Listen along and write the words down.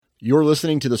You're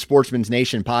listening to the Sportsman's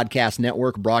Nation Podcast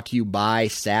Network, brought to you by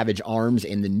Savage Arms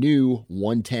and the new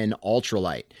 110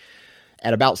 Ultralight.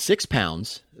 At about 6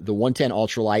 pounds, the 110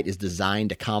 Ultralight is designed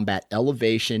to combat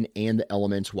elevation and the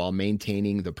elements while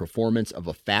maintaining the performance of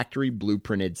a factory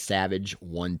blueprinted Savage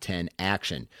 110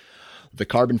 action. The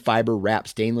carbon fiber wrapped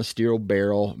stainless steel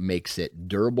barrel makes it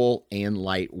durable and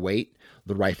lightweight.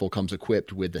 The rifle comes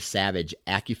equipped with the Savage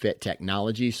AccuFit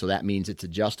technology, so that means it's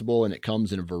adjustable and it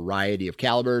comes in a variety of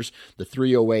calibers. The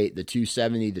 .308, the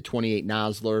 .270, the .28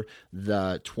 Nosler,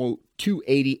 the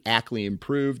 .280 Ackley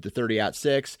Improved, the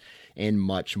 30-06, and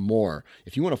much more.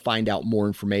 If you want to find out more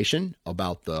information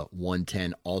about the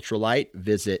 110 Ultralight,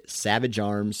 visit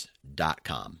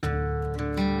savagearms.com.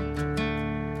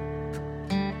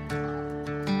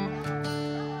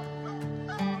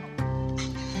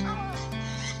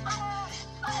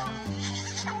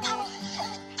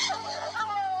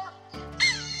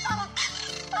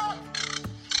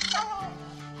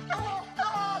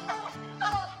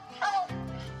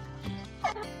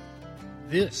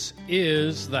 This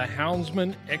is the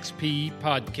Houndsman XP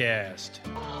Podcast.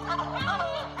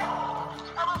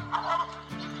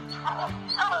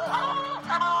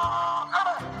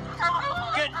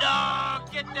 Good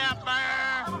dog, get that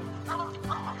bear.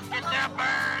 Get that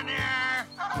bear in there.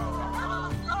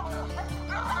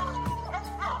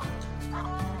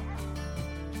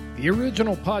 The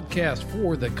original podcast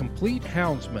for the complete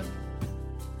Houndsman.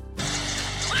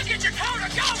 Look at your coat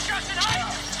and go, Justin.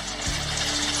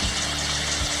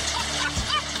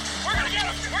 We're gonna get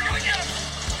him. We're gonna get him.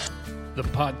 The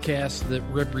podcast that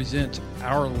represents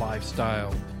our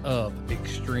lifestyle of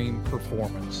extreme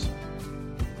performance.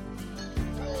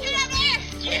 Get him there.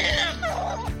 Get him.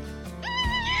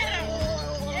 Get him.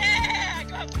 Yeah,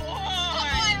 good boy.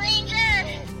 Good boy,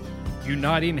 Ranger.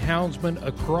 Uniting houndsmen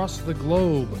across the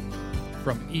globe,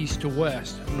 from east to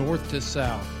west, north to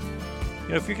south. You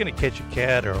know, if you're going to catch a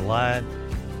cat or a lion,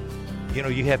 you know,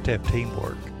 you have to have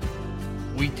teamwork.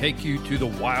 We take you to the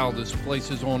wildest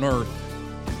places on earth.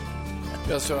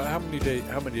 Yeah, so how many days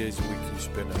a week you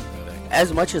spend out there?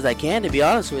 As much as I can, to be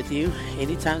honest with you.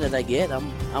 Anytime that I get,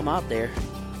 I'm out there.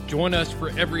 Join us for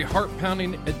every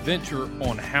heart-pounding adventure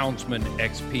on Houndsman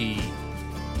XP.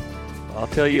 I'll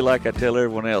tell you like I tell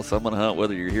everyone else, I'm going to hunt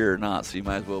whether you're here or not, so you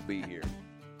might as well be here.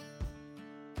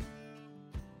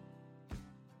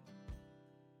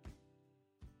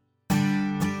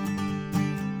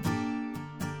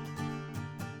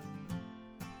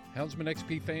 Houndsman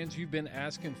XP fans, you've been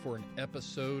asking for an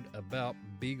episode about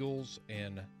beagles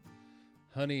and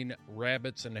hunting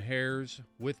rabbits and hares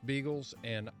with beagles,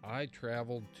 and I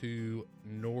traveled to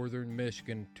northern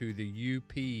Michigan, to the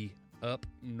UP up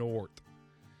north,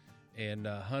 and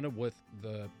hunted with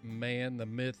the man, the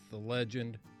myth, the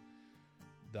legend,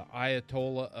 the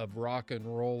Ayatollah of rock and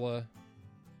rolla,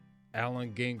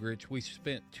 Alan Gingrich. We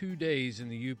spent 2 days in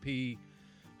the UP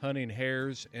hunting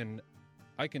hares, and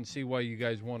I can see why you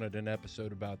guys wanted an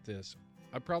episode about this.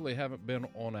 I probably haven't been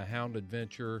on a hound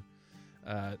adventure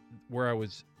where I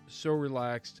was so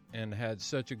relaxed and had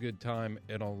such a good time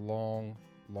in a long,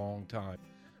 long time.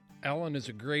 Alan is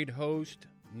a great host.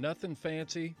 Nothing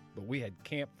fancy, but we had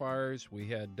campfires. We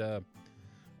had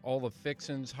all the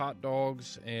fixins, hot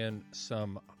dogs, and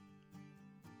some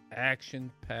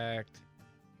action-packed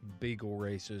beagle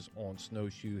races on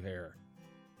snowshoe hare.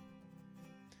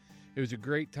 It was a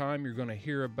great time. You're going to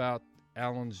hear about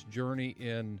Alan's journey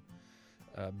in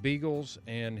beagles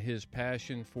and his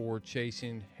passion for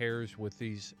chasing hares with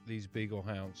these beagle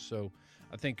hounds. So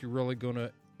I think you're really going to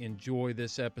enjoy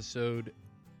this episode.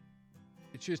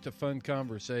 It's just a fun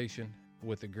conversation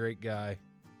with a great guy,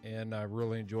 and I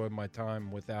really enjoyed my time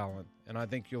with Alan, and I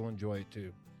think you'll enjoy it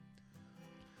too.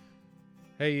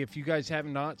 Hey, if you guys have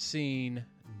not seen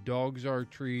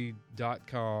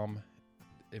dogsarchery.com,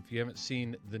 if you haven't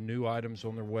seen the new items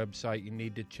on their website, you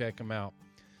need to check them out.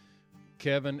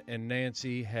 Kevin and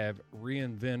Nancy have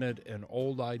reinvented an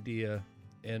old idea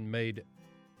and made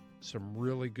some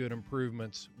really good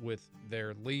improvements with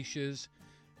their leashes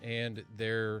and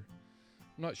their,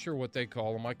 I'm not sure what they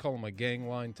call them. I call them a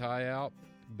gangline tie-out,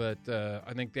 but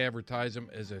I think they advertise them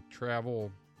as a travel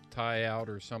tie-out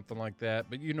or something like that.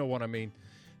 But you know what I mean.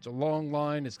 It's a long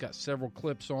line. It's got several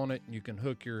clips on it, and you can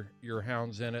hook your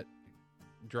hounds in it.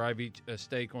 Drive a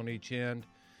stake on each end,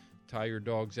 tie your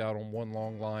dogs out on one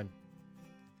long line.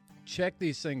 Check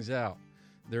these things out.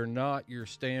 They're not your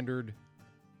standard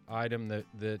item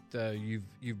that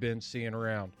you've been seeing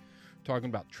around. Talking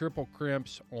about triple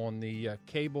crimps on the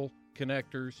cable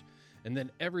connectors, and then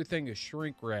everything is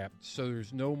shrink wrapped, so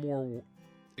there's no more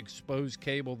exposed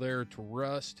cable there to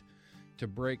rust, to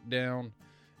break down,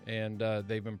 And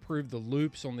they've improved the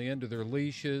loops on the end of their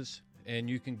leashes, and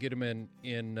you can get them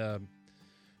in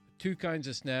 2 kinds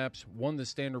of snaps. One, the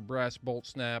standard brass bolt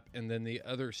snap, and then the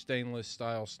other stainless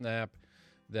style snap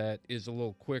that is a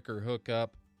little quicker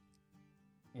hookup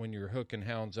when you're hooking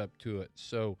hounds up to it.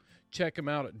 So check them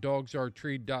out at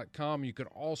dogsartreed.com. You can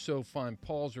also find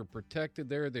Paws Are Protected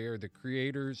there. They are the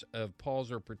creators of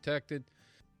Paws Are Protected.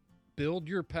 Build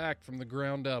your pack from the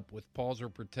ground up with Paws Are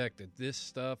Protected. This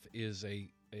stuff is an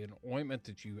ointment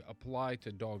that you apply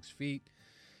to dogs' feet.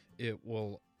 It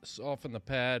will soften the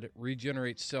pad,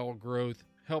 regenerate cell growth,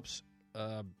 helps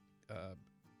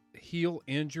heal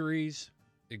injuries,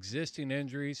 existing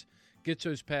injuries, gets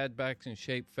those pad backs in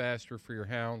shape faster for your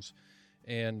hounds,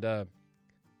 and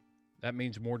that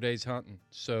means more days hunting.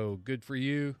 So good for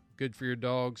you, good for your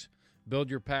dogs. Build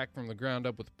your pack from the ground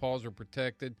up with Paws Are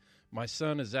Protected. My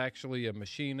son is actually a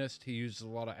machinist. He uses a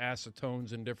lot of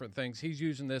acetones and different things. He's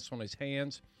using this on his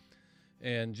hands,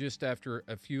 and just after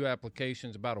a few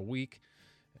applications, about a week,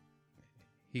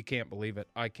 he can't believe it.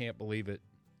 I can't believe it.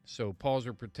 So Paws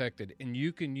Are Protected. And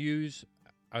you can use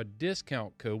a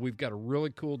discount code. We've got a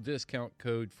really cool discount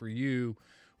code for you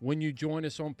when you join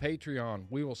us on Patreon.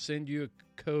 We will send you a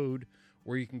code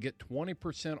where you can get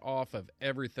 20% off of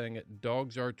everything at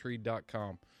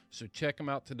dogsartreed.com. So check them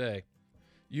out today.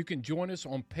 You can join us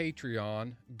on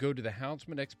Patreon. Go to the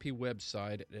Houndsman XP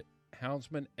website at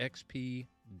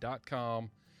houndsmanxp.com.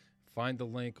 Find the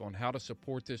link on how to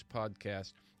support this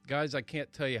podcast. Guys, I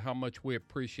can't tell you how much we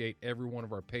appreciate every one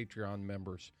of our Patreon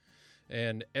members.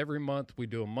 And every month we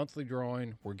do a monthly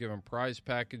drawing. We're giving prize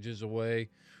packages away.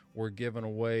 We're giving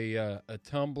away a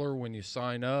tumbler when you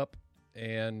sign up.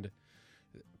 And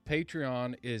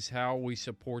Patreon is how we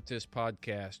support this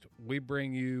podcast. We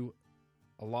bring you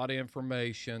a lot of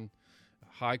information,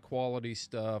 high quality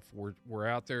stuff. We're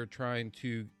out there trying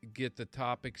to get the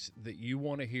topics that you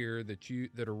want to hear,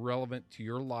 that are relevant to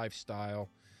your lifestyle,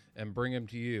 and bring them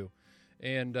to you.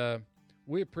 And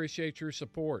we appreciate your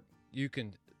support. You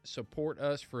can support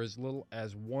us for as little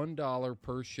as $1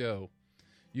 per show.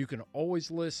 You can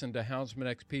always listen to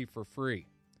Houndsman XP for free,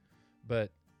 but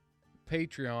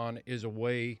Patreon is a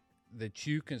way that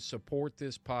you can support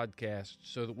this podcast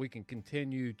so that we can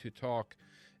continue to talk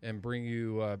and bring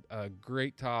you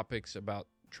great topics about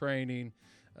training,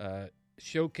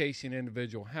 showcasing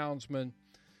individual houndsmen,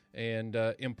 and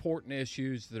important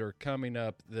issues that are coming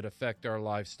up that affect our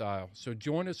lifestyle. So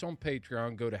join us on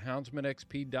Patreon. Go to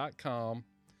houndsmanxp.com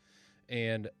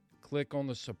and click on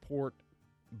the support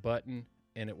button,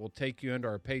 and it will take you into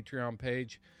our Patreon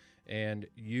page, and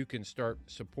you can start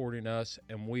supporting us,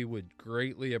 and we would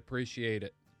greatly appreciate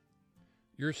it.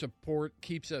 Your support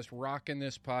keeps us rocking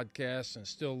this podcast and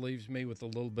still leaves me with a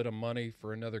little bit of money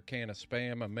for another can of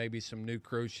Spam and maybe some new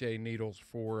crochet needles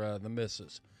for the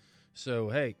missus. So,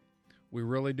 hey, we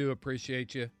really do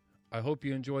appreciate you. I hope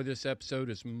you enjoy this episode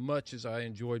as much as I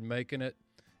enjoyed making it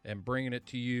and bringing it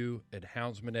to you at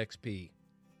Houndsman XP.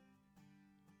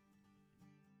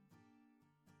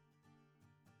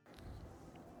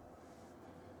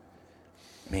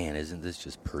 Man, isn't this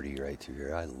just pretty right through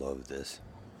here? I love this.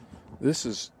 This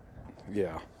is,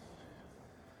 yeah.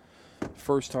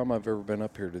 First time I've ever been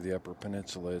up here to the Upper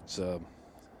Peninsula. It's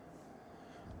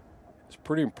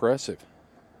pretty impressive.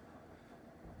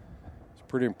 It's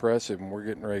pretty impressive, and we're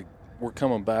getting ready. We're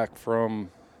coming back from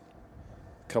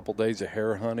a couple days of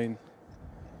hare hunting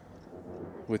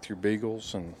with your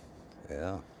beagles, and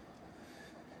yeah,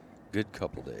 good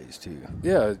couple days too.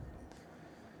 Yeah,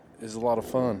 it's a lot of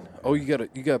fun. Oh, you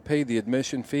gotta pay the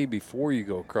admission fee before you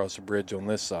go across the bridge on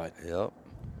this side. Yep,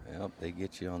 they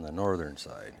get you on the northern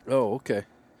side. Oh, okay.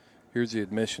 Here's the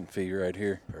admission fee right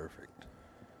here. Perfect.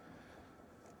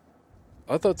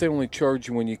 I thought they only charged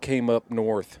you when you came up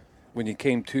north, when you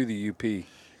came to the UP,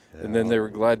 and then they were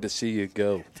glad to see you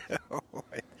go.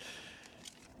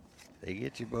 They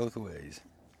get you both ways.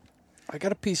 I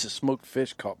got a piece of smoked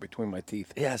fish caught between my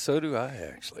teeth. Yeah, so do I,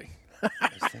 actually. I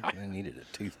was thinking I needed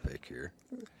a toothpick here.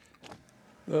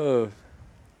 We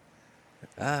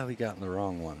got in the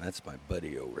wrong one. That's my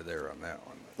buddy over there on that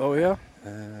one. Oh, yeah?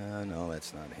 No,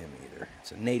 that's not him either.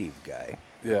 It's a native guy.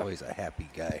 Yeah. Always a happy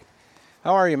guy.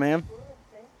 How are you, ma'am?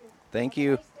 Thank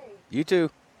you. You too.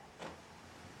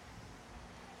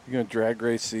 You're going to drag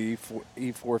race the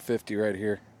E450 right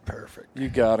here. Perfect. You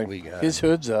got him. We got His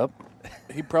him. hood's up.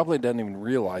 He probably doesn't even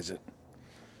realize it.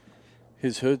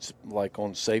 His hood's like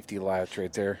on safety latch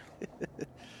right there.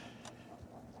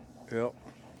 Yep.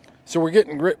 So we're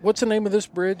getting, what's the name of this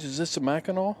bridge? Is this the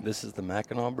Mackinac? This is the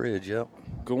Mackinac Bridge, yep.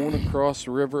 Going across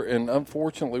the river, and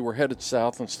unfortunately we're headed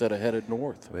south instead of headed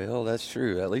north. Well, that's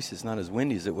true. At least it's not as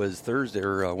windy as it was Thursday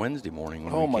or Wednesday morning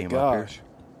when Oh we my came gosh. up here.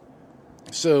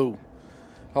 So,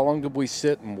 how long did we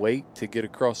sit and wait to get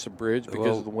across the bridge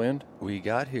because of the wind? We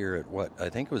got here at what I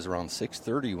think it was around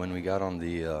 6:30 when we got on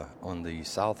the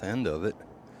south end of it,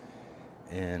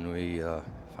 and we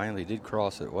finally did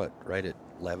cross at right at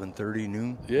 11:30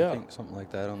 noon. Yeah, I think, something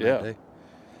like that on that day.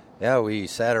 Yeah, we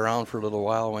sat around for a little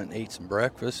while, went and ate some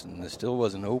breakfast, and it still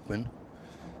wasn't open.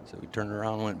 So we turned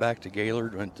around, went back to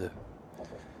Gaylord, went to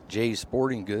Jay's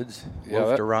Sporting Goods,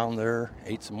 loafed around there,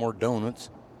 ate some more donuts.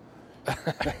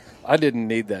 I didn't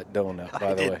need that donut, by the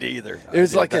way. I didn't either. It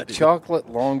was like a chocolate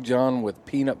Long John with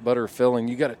peanut butter filling.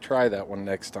 You got to try that one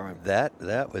next time.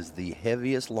 That was the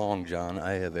heaviest Long John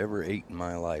I have ever ate in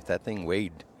my life. That thing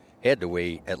had to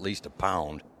weigh at least a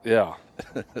pound. Yeah.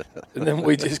 And then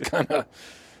we just kind of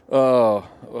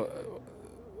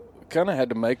had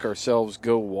to make ourselves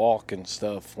go walk and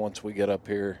stuff once we get up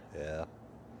here. Yeah.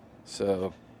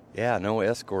 So. Yeah, no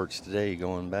escorts today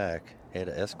going back. Had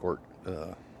an escort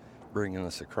bringing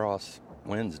us across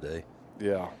Wednesday.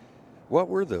 Yeah. What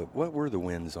were the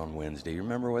winds on Wednesday? You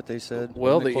remember what they said?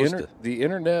 Well, the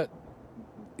internet,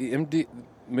 the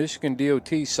Michigan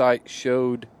DOT site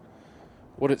showed,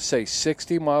 what did it say,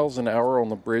 60 miles an hour on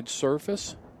the bridge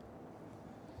surface?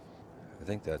 I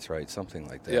think that's right, something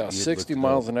like that. Yeah, 60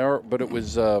 miles an hour, but it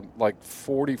was like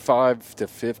 45 to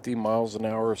 50 miles an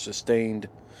hour sustained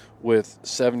with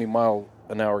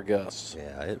 70-mile-an-hour gusts.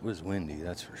 Yeah, it was windy,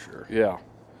 that's for sure. Yeah,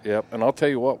 yep. And I'll tell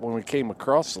you what, when we came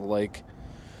across the lake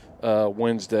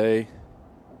Wednesday,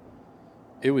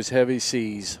 it was heavy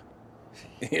seas.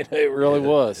 It really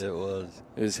was. It was.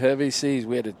 It was heavy seas.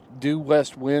 We had a due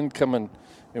west wind coming,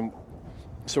 and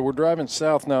so we're driving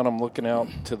south now, and I'm looking out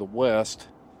to the west,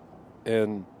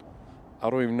 and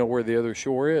I don't even know where the other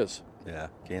shore is. Yeah,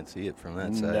 can't see it from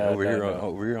that side. No,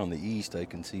 over here on the east, I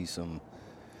can see some.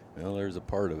 Well, there's a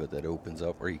part of it that opens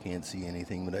up where you can't see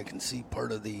anything, but I can see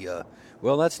part of the.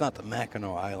 Well, that's not the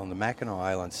Mackinac Island. The Mackinac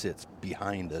Island sits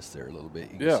behind us there a little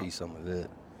bit. You can see some of it.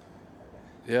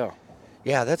 Yeah.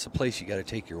 Yeah, that's a place you got to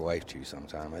take your wife to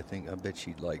sometime. I bet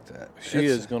she'd like that. She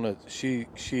is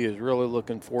really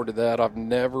looking forward to that. I've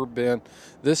never been.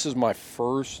 This is my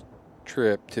first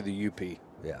trip to the UP.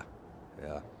 Yeah.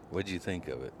 What'd you think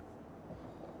of it?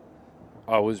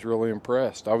 I was really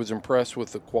impressed. I was impressed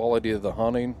with the quality of the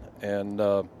hunting, and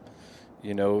how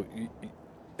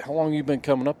long have you been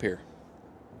coming up here?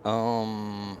 A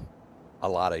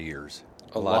lot of years.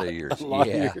 A lot of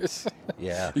years.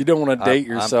 Yeah. You don't want to date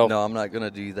yourself. No, I'm not going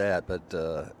to do that. But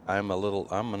I'm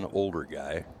an older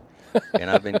guy, and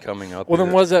I've been coming up. Well,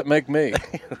 then what does that make me?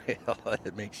 Well,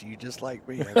 it makes you just like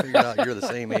me. I figured out you're the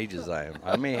same age as I am.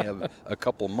 I may have a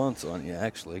couple months on you,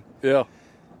 actually. Yeah.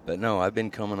 But no, I've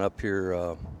been coming up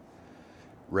here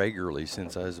regularly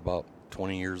since I was about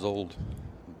 20 years old.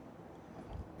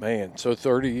 Man, so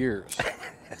 30 years.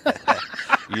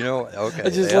 Okay. I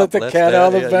just let the cat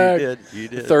out of the bag. You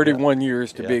did. 31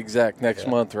 years to be exact next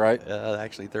month, right?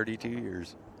 Actually, 32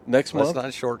 years. Next month? Let's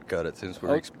not shortcut it since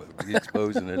we're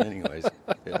exposing it anyways.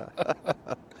 Yeah.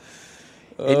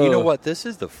 And you know what? This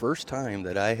is the first time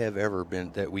that I have ever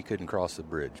been that we couldn't cross the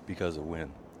bridge because of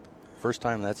wind. First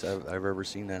time I've ever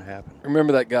seen that happen.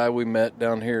 Remember that guy we met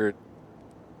down here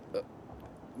at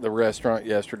the restaurant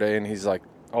yesterday, and he's like,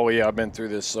 oh, yeah, I've been through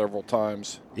this several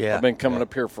times. Yeah. I've been coming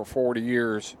up here for 40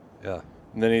 years. Yeah.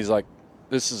 And then he's like,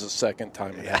 this is the second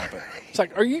time it happened. It's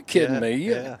like, are you kidding me?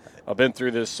 Yeah. I've been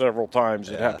through this several times.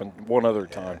 It happened one other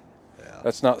time. Yeah.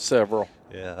 That's not several.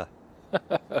 Yeah.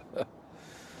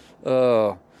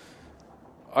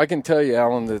 I can tell you,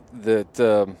 Alan, that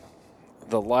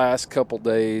the last couple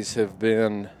days have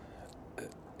been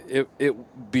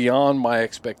it beyond my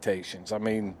expectations. I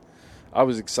mean, I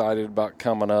was excited about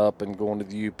coming up and going to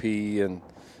the UP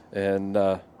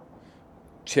and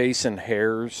chasing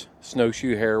hares,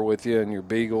 snowshoe hare with you and your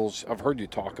beagles. I've heard you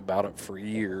talk about it for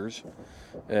years,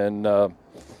 and I've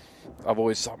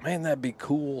always thought, man, that'd be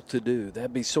cool to do.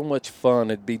 That'd be so much fun.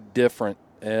 It'd be different,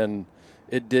 and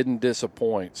it didn't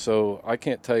disappoint. So I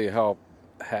can't tell you how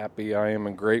happy I am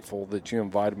and grateful that you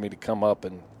invited me to come up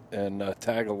and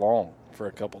tag along for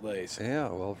a couple days. Yeah,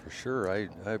 well, for sure. I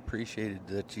appreciated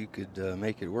that you could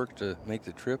make it work to make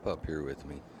the trip up here with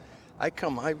me. I've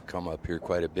come up here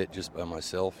quite a bit just by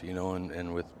myself,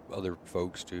 and with other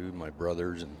folks too, my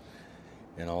brothers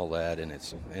and all that, and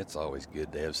it's always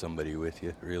good to have somebody with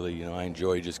you, really. I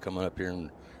enjoy just coming up here and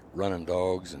running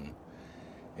dogs, and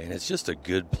it's just a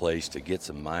good place to get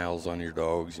some miles on your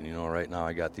dogs. And right now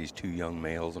I got these 2 young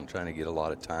males. I'm trying to get a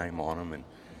lot of time on them, and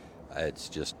it's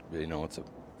just it's a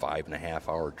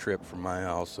 5.5-hour trip from my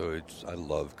house, so I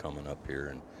love coming up here.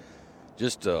 And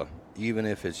just even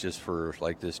if it's just for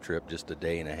like this trip, just a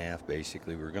day and a half,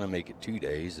 basically, we're going to make it 2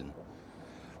 days, and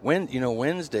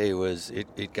Wednesday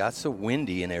it got so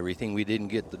windy and everything. We didn't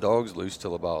get the dogs loose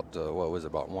till about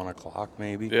about 1 o'clock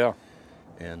maybe. Yeah.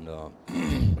 And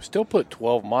We still put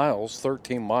 12 miles,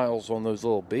 13 miles on those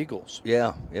little beagles.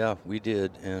 yeah, we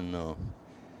did. And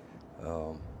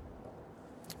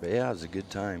but yeah, it was a good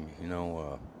time.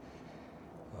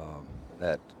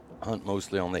 That hunt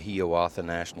mostly on the Hiawatha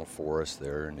National Forest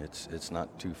there, and it's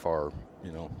not too far.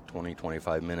 20,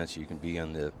 25 minutes you can be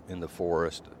in the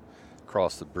forest,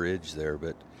 across the bridge there.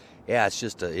 But yeah,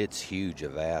 it's huge, a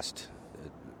vast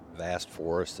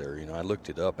forest there. I looked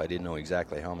it up. I didn't know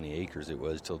exactly how many acres it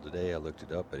was till today. I looked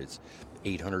it up, but it's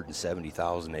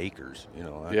 870,000 acres.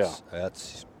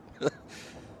 That's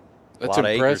That's lot of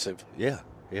impressive. acres.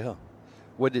 Yeah.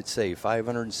 What did it say?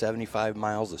 575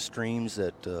 miles of streams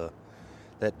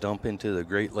that dump into the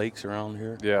Great Lakes around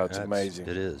here. Yeah, it's amazing.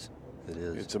 It is.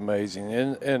 It's amazing.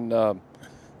 And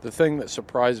the thing that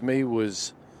surprised me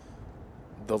was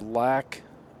the lack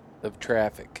of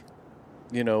traffic.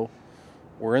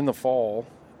 We're in the fall,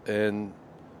 and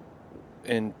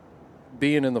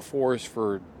being in the forest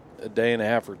for a day and a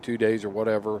half or 2 days or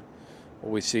whatever,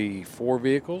 we see 4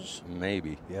 vehicles.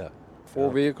 Maybe, yeah.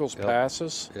 4 vehicles pass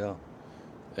us. Yeah.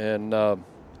 And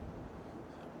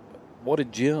what a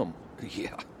gym.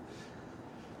 Yeah.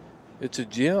 It's a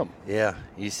gym. Yeah.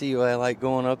 You see why I like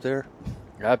going up there?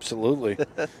 Absolutely.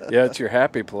 Yeah, it's your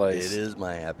happy place. It is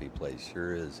my happy place.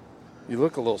 Sure is. You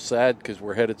look a little sad because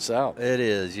we're headed south. It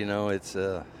is. It's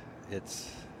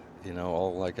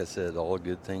all, like I said, all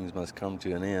good things must come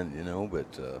to an end,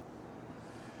 but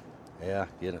yeah,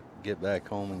 get back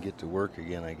home and get to work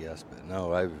again, I guess. But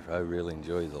no, I really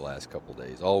enjoyed the last couple of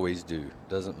days. Always do.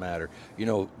 Doesn't matter.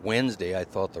 Wednesday I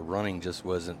thought the running just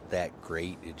wasn't that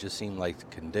great. It just seemed like the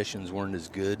conditions weren't as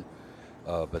good.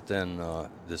 But then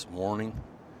this morning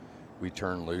we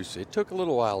turned loose. It took a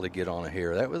little while to get on a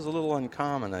hare. That was a little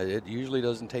uncommon. It usually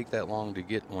doesn't take that long to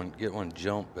get one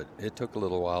jump, but it took a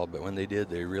little while. But when they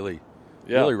did, they really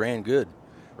ran good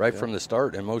right from the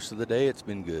start. And most of the day it's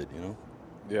been good,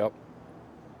 Yep.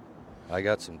 I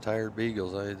got some tired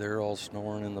beagles. They're all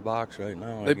snoring in the box right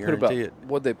now. They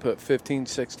put 15,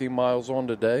 16 miles on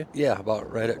today? Yeah,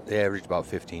 about right. They averaged about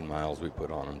 15 miles we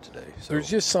put on them today. So. There's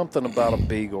just something about a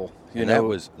beagle. That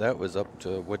was up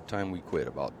to what time we quit?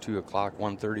 About 2 o'clock,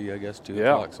 1:30, I guess, 2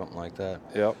 o'clock, something like that.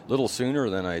 Yep. A little sooner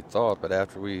than I thought, but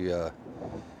after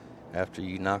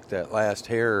you knocked that last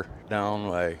hare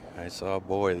down, I saw,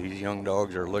 boy, these young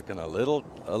dogs are looking a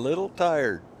little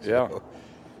tired. Yeah. So,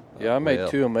 yeah, I made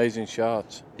 2 amazing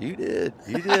shots. You did.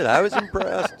 I was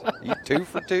impressed. You 2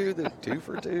 for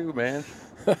 2, man.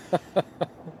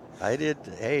 I did.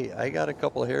 Hey, I got a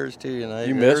couple of hares too, and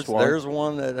you missed one. There's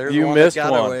one that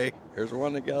got away. There's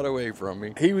one that got away from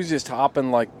me. He was just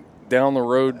hopping like down the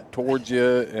road towards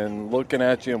you and looking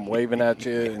at you and waving at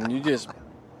you, and you just.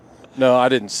 No, I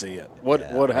didn't see it. What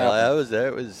happened?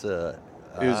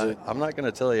 I'm not going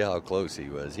to tell you how close he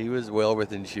was. He was well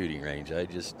within shooting range. I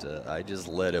just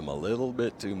led him a little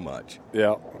bit too much.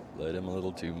 Yeah. Led him a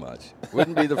little too much.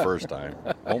 Wouldn't be the first time.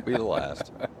 Won't be the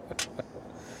last.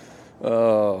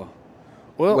 Well,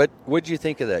 what'd you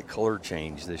think of that color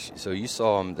change? So you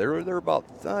saw them. They're about,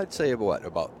 I'd say,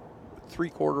 about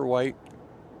 3/4 white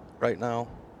right now.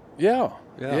 Yeah.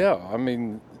 I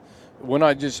mean, when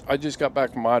I just got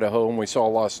back from Idaho and we saw a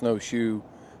lot of snowshoe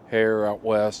hare out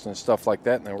west and stuff like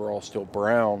that, and they were all still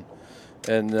brown.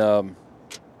 And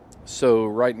so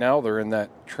right now they're in that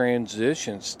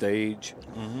transition stage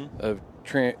of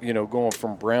going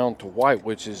from brown to white,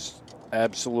 which is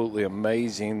absolutely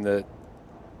amazing that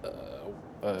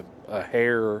a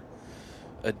hare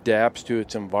adapts to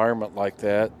its environment like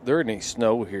that. There isn't any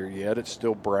snow here yet. It's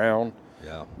still brown.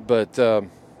 Yeah. But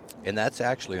and that's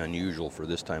actually unusual for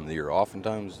this time of the year.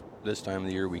 Oftentimes this time of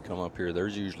the year we come up here,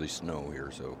 there's usually snow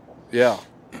here. So yeah.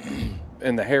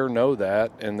 And the hare know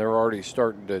that, and they're already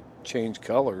starting to change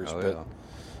colors.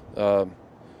 It's a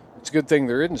good thing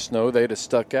there isn't snow. They'd have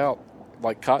stuck out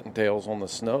like cottontails on the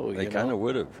snow. They kind of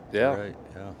would have. Yeah. Right.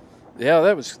 Yeah. Yeah,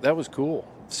 that was cool.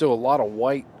 So a lot of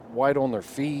white on their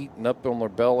feet and up on their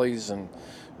bellies, and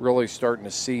really starting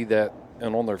to see that,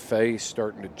 and on their face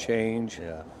starting to change.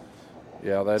 Yeah.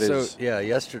 Yeah, that is. So, yeah,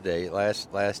 yesterday,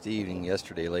 last evening,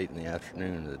 yesterday late in the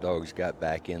afternoon, the dogs got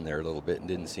back in there a little bit and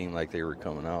didn't seem like they were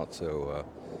coming out. So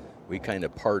we kind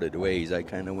of parted ways. I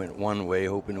kind of went one way,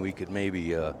 hoping we could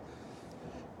maybe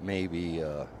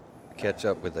catch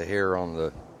up with the hare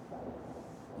on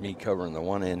me covering the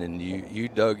one end, and you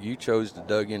chose to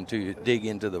dig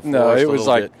into the forest. No, it was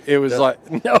like bit. It was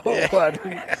like no,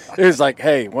 buddy. It was like,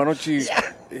 hey, why don't you,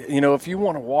 if you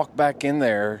want to walk back in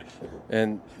there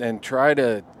and try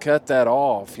to cut that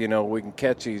off. You know, we can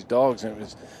catch these dogs. And it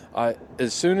was,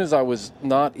 as soon as I was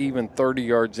not even 30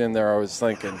 yards in there, I was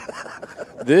thinking,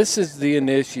 this is the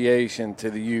initiation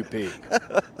to the UP.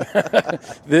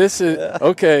 This is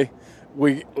okay.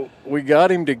 We got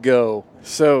him to go.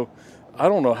 So I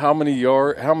don't know how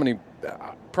many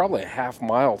probably a half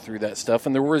mile through that stuff,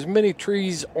 and there were as many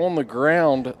trees on the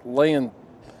ground laying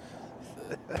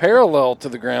parallel to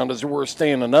the ground as there were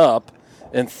standing up,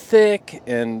 and thick,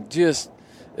 and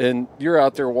you're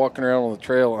out there walking around on the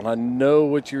trail, and I know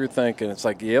what you're thinking. It's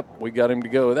like, yep, we got him to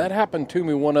go. That happened to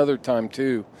me one other time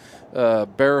too,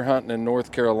 bear hunting in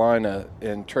North Carolina,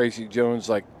 and Tracy Jones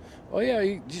like, oh yeah,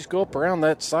 you just go up around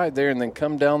that side there and then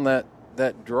come down that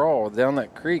draw down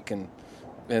that creek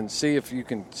and see if you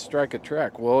can strike a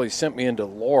track. Well, he sent me into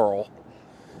Laurel,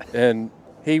 and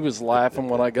he was laughing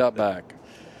when I got back.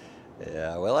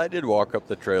 Yeah, well, I did walk up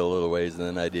the trail a little ways, and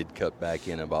then I did cut back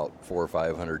in about 400 or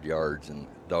 500 yards, and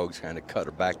dogs kind of cut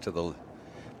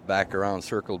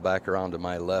circled back around to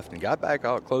my left, and got back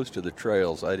out close to the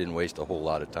trails. I didn't waste a whole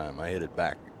lot of time. I headed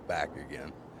back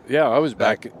again. Yeah, I was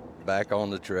back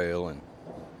on the trail, and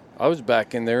I was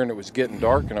back in there, and it was getting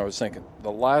dark, and I was thinking,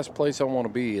 the last place I want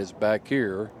to be is back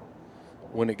here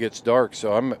when it gets dark.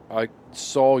 So I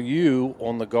saw you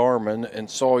on the Garmin and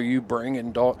saw you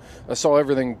bringing dog. I saw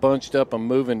everything bunched up and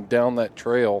moving down that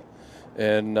trail,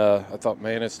 and I thought,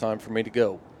 man, it's time for me to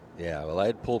go. Yeah, well, I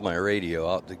had pulled my radio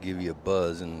out to give you a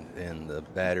buzz, and the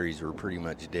batteries were pretty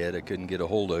much dead. I couldn't get a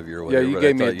hold of you or whatever. Yeah, you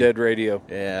gave me a dead radio.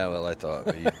 Yeah, well, I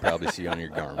thought you'd probably see on your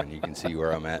Garmin. You can see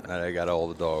where I'm at, and I got all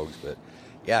the dogs. But,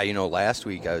 yeah, you know, last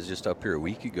week I was just up here a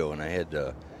week ago, and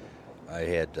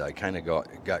I kind of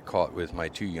got caught with my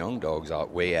two young dogs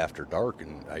out way after dark,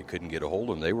 and I couldn't get a hold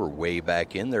of them. They were way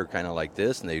back in there kind of like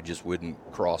this, and they just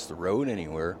wouldn't cross the road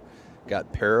anywhere.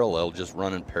 Got parallel, just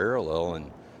running parallel,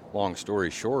 and long story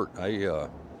short, I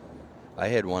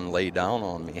had one lay down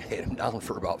on me. I had him down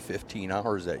for about 15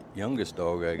 hours, that youngest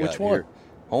dog I got. Which one? Here.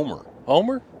 Homer.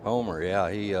 Homer,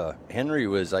 yeah. He Henry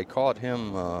I caught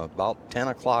him about 10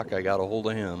 o'clock. I got a hold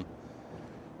of him,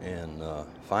 and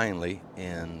finally,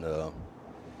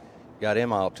 got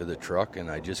him out to the truck,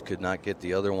 and I just could not get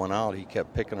the other one out. He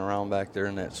kept picking around back there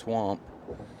in that swamp,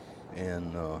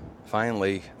 and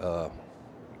finally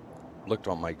looked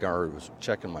on my was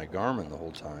checking my Garmin the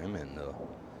whole time, and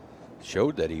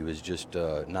showed that he was just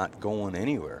not going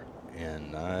anywhere.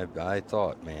 And I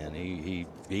thought, man,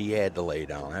 he had to lay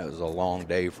down. That was a long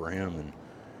day for him, and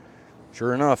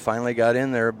sure enough, finally got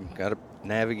in there,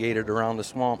 navigated around the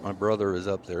swamp. My brother was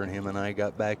up there, and him and I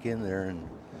got back in there, and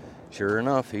sure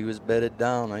enough, he was bedded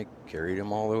down. I carried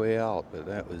him all the way out, but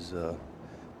that was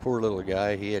poor little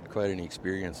guy. He had quite an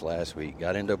experience last week.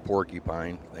 Got into a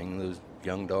porcupine thing those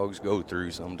young dogs go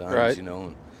through sometimes, right. You know.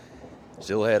 And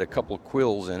still had a couple of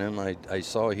quills in him. I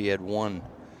saw he had one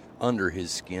under his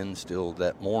skin still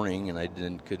that morning, and I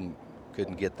couldn't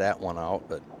get that one out,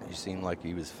 but he seemed like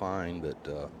he was fine.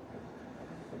 But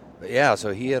yeah,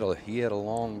 so he had a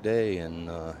long day, and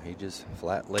he just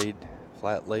flat laid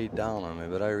down on me.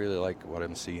 But I really like what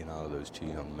I'm seeing out of those two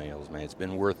young males, man. It's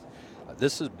been worth.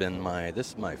 This is my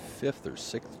 5th or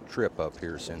 6th trip up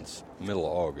here since middle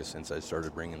of August, since I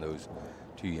started bringing those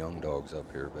two young dogs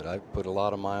up here. But I've put a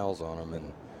lot of miles on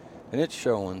them, and it's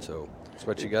showing. So it's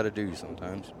what you got to do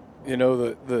sometimes. You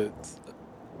know, the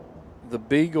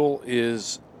Beagle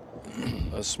is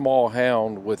a small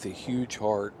hound with a huge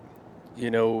heart.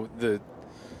 You know,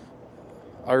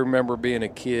 I remember being a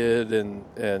kid,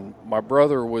 and my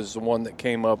brother was the one that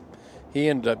came up. He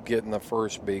ended up getting the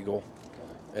first Beagle.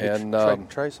 And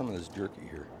try some of this jerky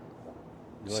here.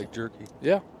 You like jerky?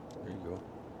 Yeah. There you go.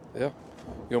 Yeah.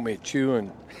 You want me to chew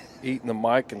and eating the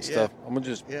mic and stuff? I'm going to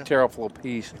just tear off a little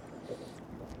piece.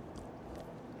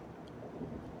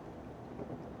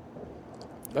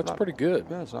 That's pretty good.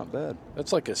 Yeah, it's not bad.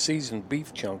 That's like a seasoned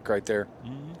beef chunk right there.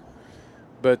 Mm-hmm.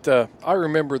 But I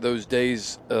remember those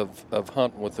days of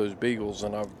hunting with those Beagles,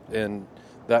 and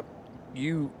that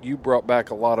you brought back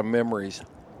a lot of memories.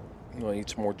 I'm going to eat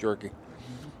some more jerky.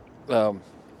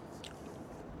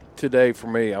 Today for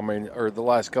me, or the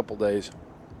last couple days,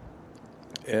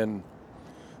 and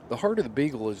the heart of the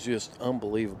Beagle is just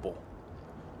unbelievable.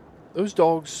 Those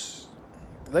dogs,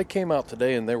 they came out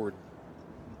today and they were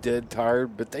dead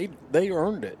tired, but they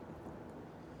earned it.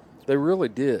 They really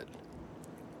did.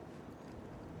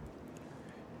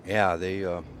 Yeah,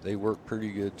 they worked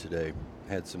pretty good today.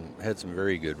 Had some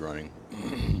very good running.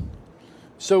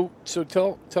 So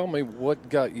tell me what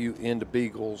got you into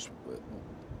Beagles.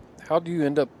 How do you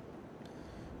end up?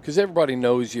 Because everybody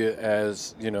knows you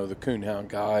as, you know, the coonhound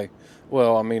guy.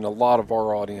 Well, I mean, a lot of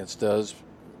our audience does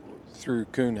through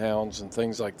coon hounds and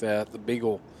things like that. The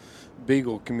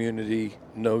Beagle community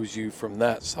knows you from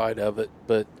that side of it.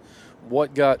 But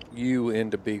what got you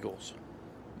into beagles?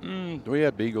 We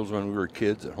had beagles when we were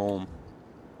kids at home,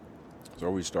 so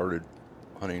we started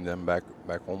hunting them back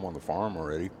home on the farm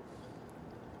already.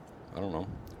 I don't know,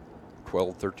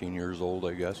 12, 13 years old,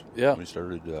 I guess. Yeah. We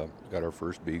started, got our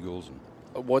first beagles.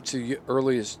 And What's the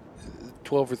earliest,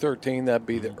 12 or 13, that'd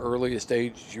be the earliest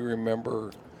age you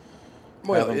remember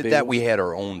having that beagles? we had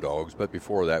our own dogs, but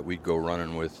before that we'd go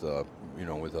running with,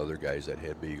 with other guys that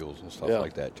had beagles and stuff Yeah.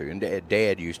 like that too. And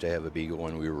Dad used to have a beagle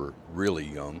when we were really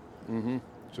young. Mm-hmm.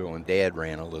 So, and Dad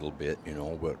ran a little bit,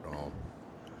 but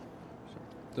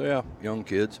so yeah, young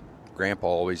kids. Grandpa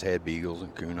always had beagles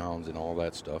and coonhounds and all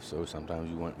that stuff. So sometimes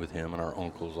we went with him and our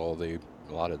uncles.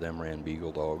 A lot of them ran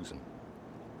beagle dogs, and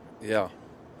Yeah.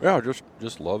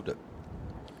 just loved it.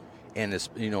 And this,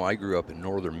 I grew up in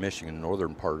northern Michigan,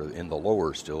 northern part in the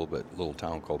lower still, but a little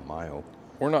town called Mayo.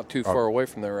 We're not too far away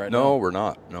from there right now. No, we're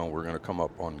not. No, we're going to come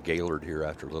up on Gaylord here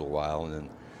after a little while, and then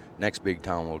next big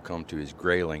town we'll come to is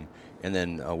Grayling, and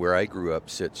then where I grew up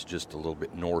sits just a little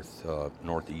bit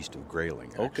northeast of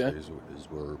Grayling. Actually, Okay. is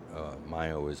where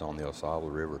Mayo is on the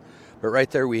Osable River. But right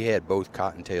there we had both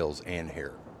cottontails and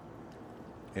hare,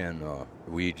 and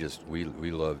we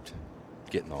loved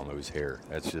getting on those hare.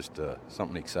 That's just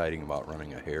something exciting about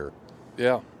running a hare.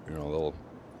 Yeah. They'll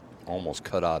almost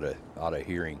cut out of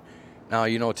hearing. Now,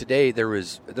 today there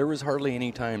was hardly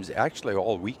any times, actually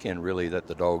all weekend really, that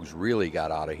the dogs really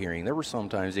got out of hearing. There were some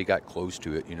times they got close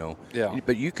to it, Yeah.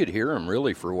 But you could hear them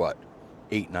really for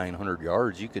 800-900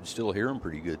 yards. You could still hear them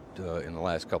pretty good in the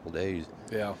last couple days.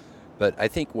 Yeah. But I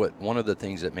think one of the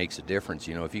things that makes a difference,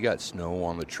 if you got snow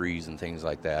on the trees and things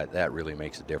like that, that really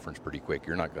makes a difference pretty quick.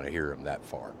 You're not going to hear them that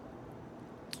far.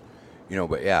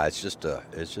 But yeah, it's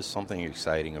just something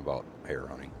exciting about hare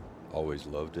hunting. Always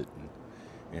loved it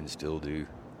and still do.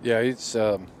 Yeah, it's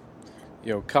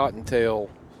cottontail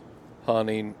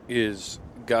hunting is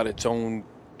got its own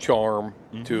charm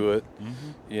to it,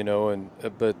 and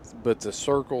but the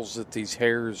circles that these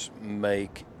hares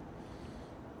make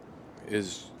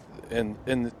is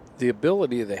and the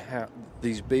ability of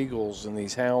these beagles and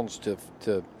these hounds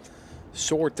to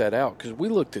sort that out, because we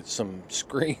looked at some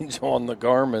screens on the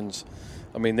Garmin's.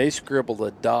 I mean, they scribbled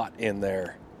a dot in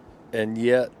there, and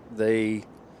yet they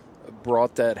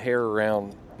brought that hare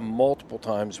around multiple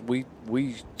times. We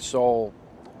saw,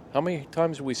 how many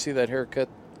times did we see that hare cut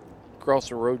across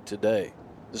the road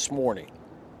this morning?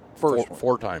 Four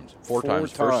times. Four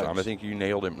times. First time. I times. think you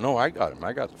nailed him. No, I got him.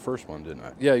 I got the first one, didn't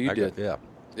I? Yeah, you did. Yeah.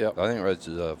 Yep. I think it was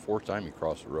the fourth time he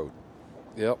crossed the road.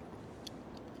 Yep.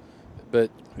 But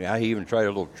yeah, he even tried a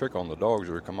little trick on the dogs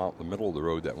where they come out the middle of the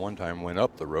road. That one time went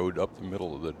up the road, up the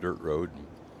middle of the dirt road.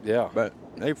 yeah, But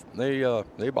they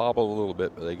bobbled a little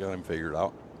bit, but they got him figured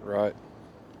out. right.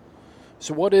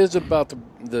 So what is about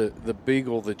the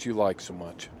beagle that you like so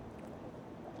much?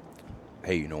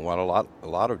 Hey, you know what? A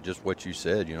lot of just what you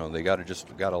said. They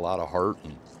got a lot of heart,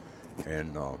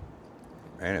 and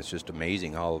it's just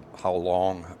amazing how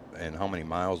long and how many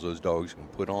miles those dogs can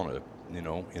put on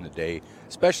in a day,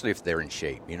 especially if they're in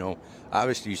shape.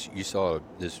 Obviously you saw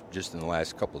this just in the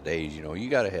last couple of days. You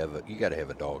got to have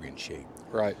a dog in shape.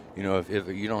 Right. If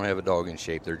you don't have a dog in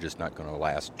shape, they're just not going to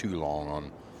last too long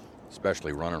on,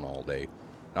 especially running all day.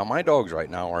 Now my dogs right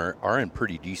now are in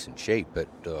pretty decent shape, but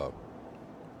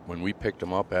when we picked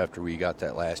them up after we got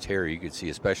that last hare, you could see,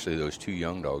 especially those two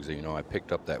young dogs. I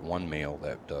picked up that one male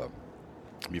that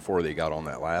before they got on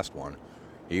that last one.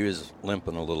 He was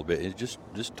limping a little bit. He's just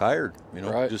tired,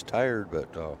 Right. just tired.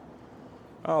 But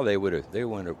they would have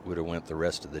went the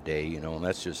rest of the day, and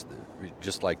that's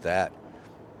just like that.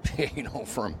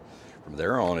 From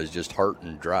there on is just heart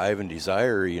and drive and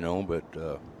desire, But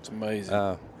It's amazing.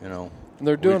 And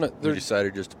they're doing we it.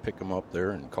 decided just to pick them up there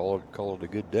and call it a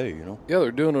good day, Yeah,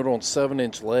 they're doing it on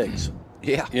 7-inch legs.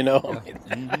 Yeah.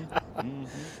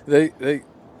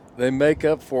 They make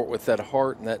up for it with that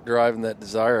heart and that drive and that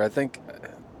desire. I think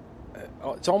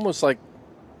it's almost like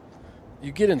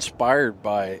you get inspired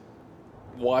by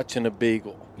watching a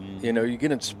beagle. You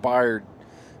get inspired.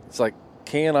 It's like,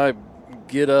 can I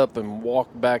get up and walk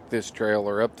back this trail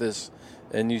or up this?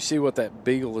 And you see what that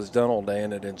beagle has done all day,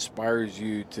 and it inspires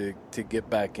you to get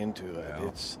back into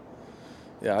it.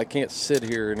 Yeah. I can't sit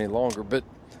here any longer, but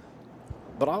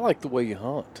I like the way you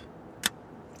hunt.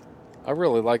 I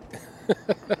really like,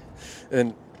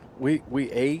 and we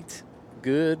ate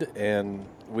good, and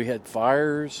we had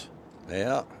fires.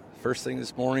 Yeah. First thing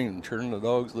this morning, turning the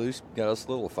dogs loose, got us a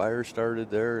little fire started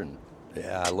there, and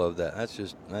yeah, I love that.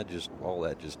 All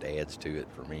that just adds to it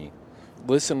for me.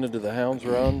 Listening to the hounds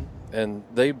run, and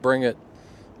they bring it.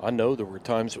 I know there were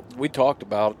times we talked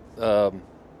about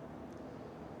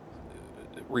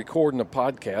recording a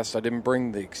podcast. I didn't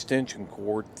bring the extension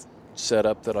cord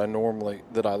setup that I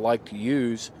like to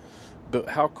use, but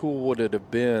how cool would it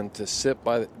have been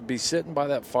to be sitting by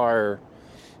that fire,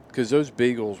 because those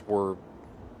beagles were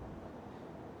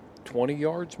 20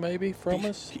 yards maybe from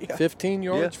us, 15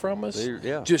 yards from us,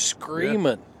 just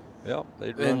screaming. Yeah,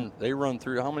 they run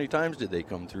through. How many times did they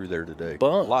come through there today?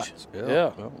 Bunch. Lots.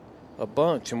 Yeah. A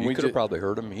bunch. And we we could have probably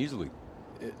heard them easily.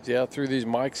 Yeah, through these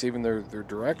mics, even they're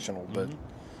directional. Mm-hmm.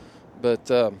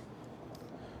 But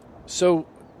so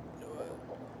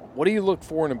what do you look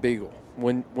for in a beagle?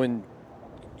 When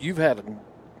you've had,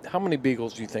 how many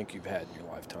beagles do you think you've had in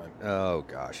your lifetime? Oh,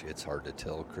 gosh, it's hard to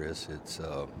tell, Chris. It's,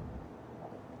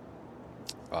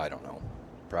 I don't know,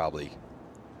 probably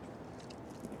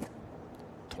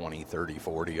 20, 30,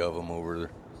 40 of them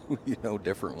over,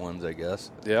 different ones, I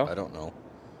guess. Yeah. I don't know.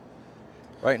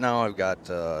 Right now, I've got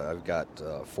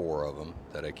 4 of them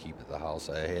that I keep at the house.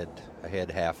 I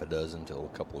had half a dozen until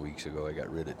a couple of weeks ago. I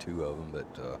got rid of 2 of them,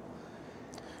 but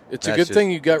it's a good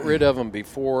thing you got rid of them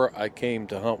before I came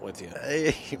to hunt with you.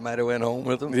 You might have went home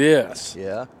with them. Yes.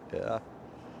 Yeah.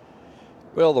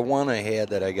 Well, the one I had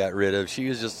that I got rid of, she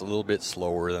was just a little bit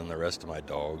slower than the rest of my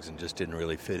dogs and just didn't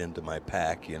really fit into my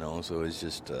pack, So it was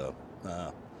just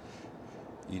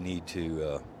you need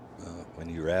to. When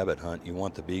you rabbit hunt, you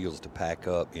want the beagles to pack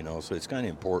up, So it's kind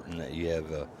of important that you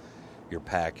have your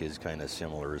pack is kind of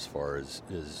similar as far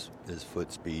as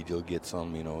foot speed. You'll get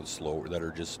some, slower that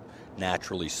are just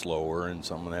naturally slower, and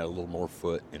some that have a little more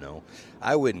foot.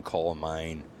 I wouldn't call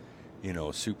mine,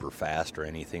 super fast or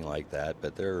anything like that,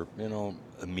 but they're,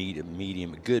 a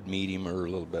medium, good medium, or a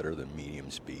little better than medium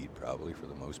speed, probably for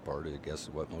the most part. I guess is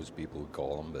what most people would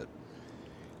call them,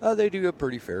 but they do a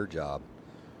pretty fair job.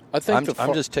 I think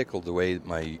I'm just tickled the way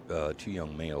my 2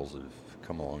 young males have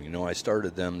come along. I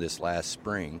started them this last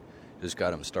spring, just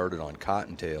got them started on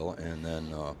cottontail, and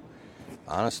then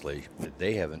honestly,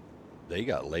 they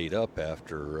got laid up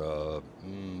after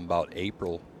about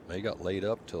April. They got laid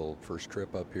up till first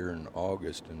trip up here in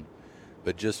August,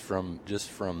 but just from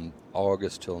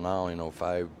August till now,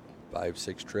 5,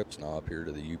 6 trips now up here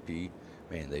to the UP.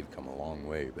 Man, they've come a long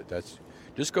way, but that's.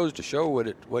 Just goes to show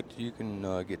what you can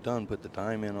get done. Put the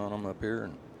time in on them up here,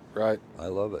 and right. I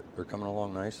love it. They're coming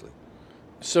along nicely.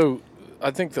 So,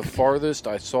 I think the farthest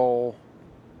I saw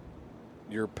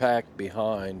your pack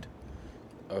behind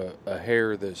a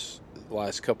hare this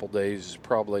last couple days is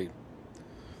probably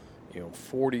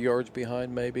 40 yards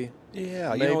behind, maybe.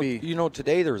 Yeah, maybe.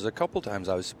 Today there was a couple times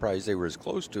I was surprised they were as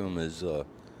close to him as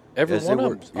every as one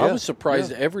of them. Yeah, I was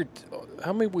surprised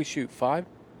how many we shoot? 5.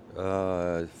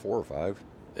 4 or 5.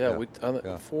 Yeah,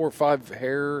 4 or 5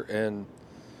 hare, and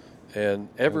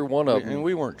every one of them. And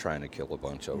we weren't trying to kill a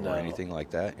bunch of them No. or anything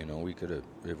like that. We could have,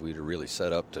 if we'd have really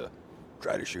set up to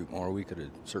try to shoot more, we could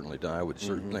have certainly done. I would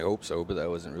certainly hope so, but that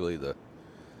wasn't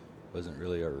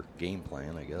really our game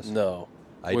plan, I guess. No.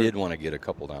 I did want to get a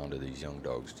couple down to these young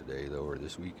dogs today, though, or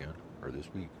this week.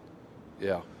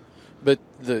 Yeah, but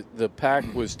the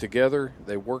pack was together.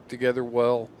 They worked together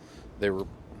well.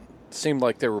 Seemed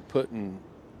like they were putting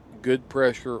good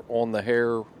pressure on the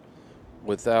hare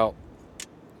without,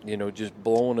 just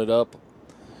blowing it up.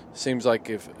 Seems like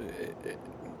if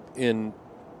in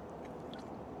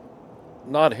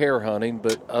not hare hunting,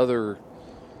 but other,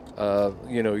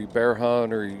 you bear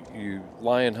hunt or you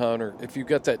lion hunt, or if you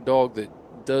got that dog that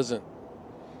doesn't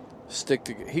stick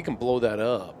together, he can blow that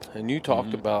up. And you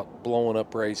talked about blowing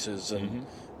up races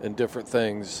and different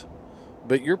things,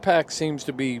 but your pack seems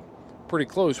to be pretty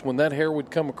close. When that hare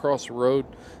would come across the road,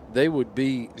 they would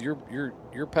be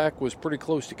your pack was pretty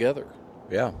close together.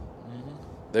 Yeah,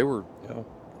 they were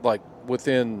like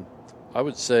within, I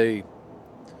would say,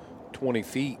 20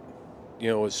 feet.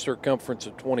 A circumference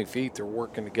of 20 feet. They're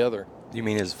working together. You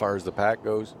mean as far as the pack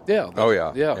goes? Yeah. Oh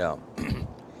yeah. Yeah.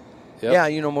 Yep.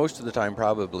 Yeah, most of the time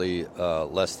probably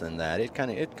less than that. It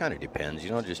kind of depends.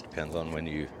 It just depends on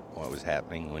what was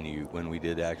happening when we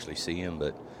did actually see him,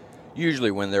 but.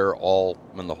 Usually when the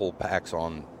whole pack's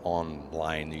on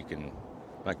line, you can,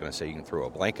 I'm not going to say you can throw a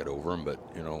blanket over them, but,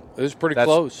 it was pretty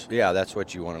close. Yeah, that's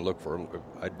what you want to look for.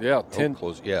 10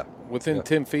 close. Yeah. Within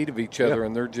 10 feet of each other,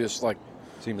 and they're just like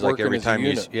seems like every time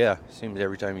you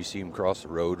see them cross the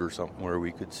road or something where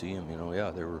we could see them,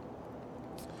 they were.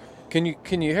 Can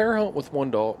you hare hunt with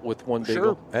one dog, with one beagle?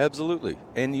 Sure, absolutely.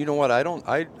 And you know what? I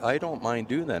don't mind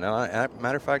doing that. And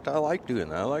matter of fact, I like doing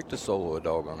that. I like to solo a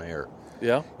dog on a hare.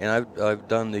 Yeah, and I've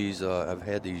done these. I've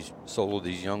had these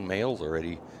young males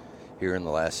already here in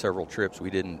the last several trips. I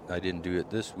didn't do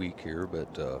it this week here,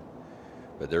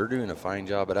 but But they're doing a fine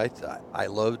job. But I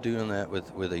love doing that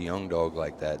with a young dog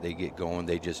like that. They get going.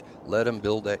 They just let them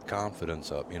build that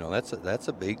confidence up. That's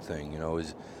a big thing.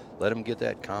 Is let them get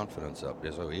that confidence up.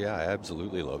 So yeah, I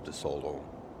absolutely love to solo.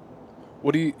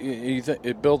 What do you think?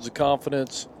 It builds the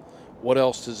confidence. What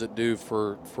else does it do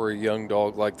for a young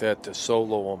dog like that to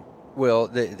solo them? Well,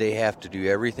 they have to do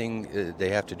everything. They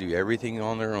have to do everything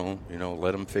on their own.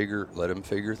 Let them figure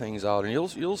things out, and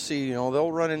you'll see.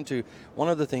 They'll run into one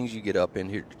of the things you get up in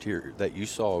here that you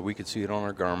saw. We could see it on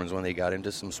our Garmins when they got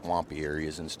into some swampy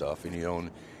areas and stuff,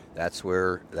 and that's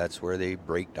where they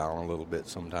break down a little bit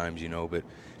sometimes. But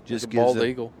just like a bald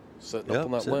eagle sitting up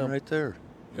on that limb right there.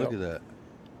 Look at that.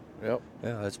 Yep.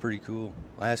 Yeah, that's pretty cool.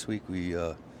 Last week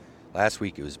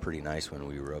it was pretty nice when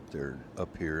we were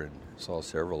up here, and saw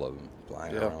several of them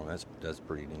flying around. That's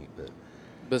pretty neat.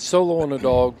 But soloing a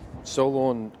dog,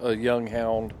 soloing a young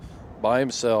hound by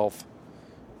himself,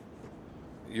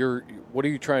 what are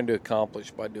you trying to accomplish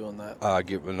by doing that?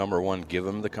 Number one, give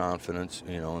them the confidence,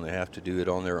 and they have to do it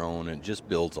on their own, and it just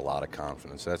builds a lot of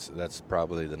confidence. That's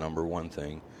probably the number one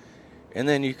thing. And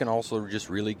then you can also just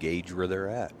really gauge where they're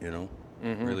at,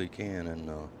 really can, and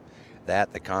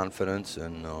the confidence,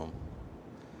 and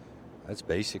that's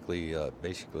basically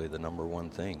the number one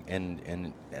thing.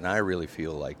 And I really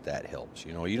feel like that helps.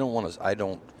 You don't want to. I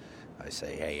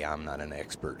say, hey, I'm not an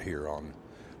expert here on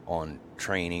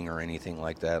training or anything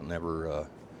like that. Never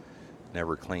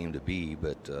claimed to be,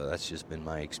 but that's just been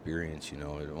my experience. I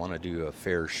want to do a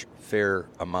fair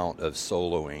amount of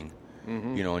soloing.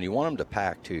 And you want them to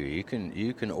pack too. You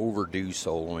can overdo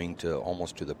soloing to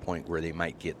almost to the point where they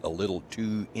might get a little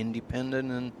too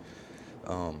independent. And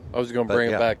I was going to bring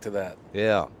it back to that.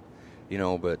 Yeah,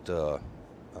 but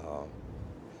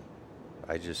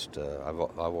I just I've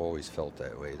always felt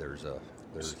that way. There's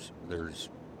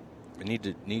we need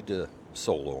to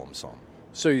solo them some.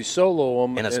 So you solo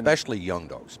them, and especially young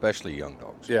dogs.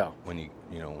 Yeah. When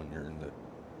when you're in the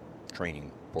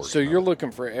training portion. So you're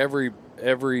looking for every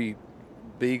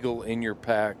beagle in your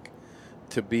pack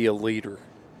to be a leader.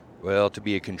 Well, to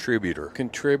be a contributor.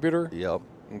 Contributor? Yep.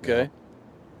 Okay.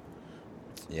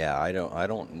 Yeah, I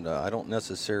don't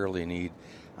necessarily need.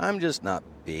 I'm just not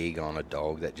big on a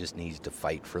dog that just needs to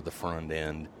fight for the front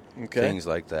end. Okay. Things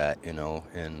like that, and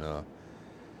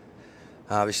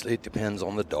obviously it depends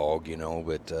on the dog,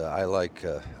 but I like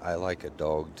a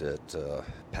dog that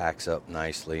packs up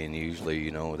nicely, and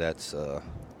usually, that's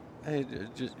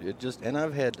it just and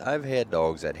I've had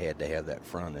dogs that had to have that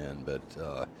front end,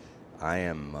 but I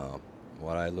am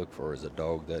what I look for is a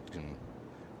dog that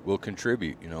will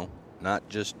contribute, not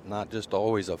just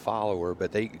always a follower,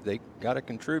 but they got to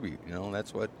contribute,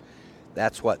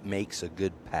 that's what makes a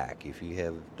good pack. If you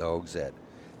have dogs that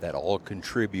all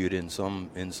contribute in some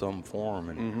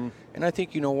form, and I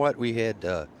think we had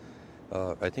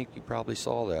I think you probably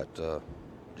saw that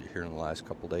here in the last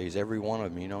couple of days. Every one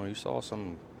of them, you saw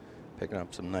some picking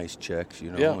up some nice checks,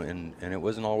 and it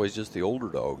wasn't always just the older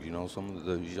dogs. Some of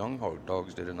those young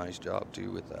dogs did a nice job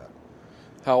too with that.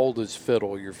 How old is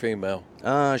Fiddle, your female?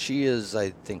 She is.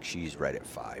 I think she's right at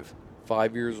 5.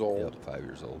 5 years old. Yep, 5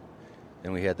 years old.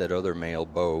 And we had that other male,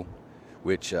 Bo,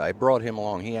 which I brought him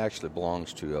along. He actually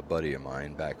belongs to a buddy of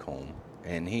mine back home,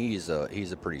 and he's a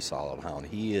pretty solid hound.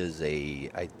 He is I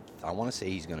want to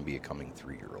say he's going to be a coming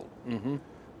 3-year-old. Mm-hmm.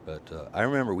 But I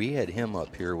remember we had him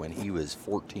up here when he was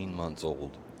 14 months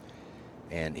old,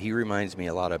 and he reminds me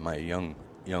a lot of my young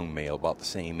male, about the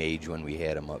same age when we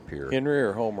had him up here. Henry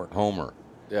or Homer? Homer.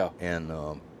 Yeah. And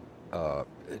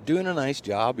doing a nice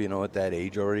job, at that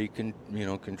age already,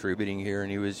 contributing here,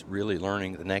 and he was really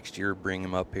learning. The next year, bring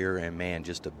him up here, and man,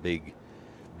 just a big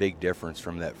difference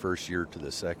from that first year to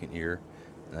the second year.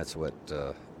 And that's what,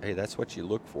 that's what you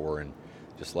look for. And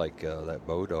just like that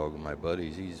Bo dog of my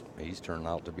buddies, he's turned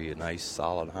out to be a nice,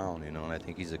 solid hound, and I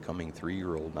think he's a coming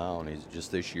 3-year-old now, and he's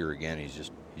just this year again, he's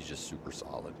just super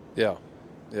solid. Yeah,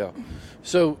 yeah.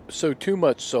 So too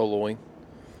much soloing.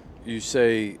 You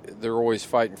say they're always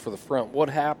fighting for the front. What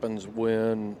happens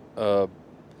when you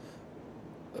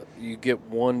get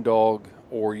one dog,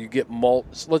 or you get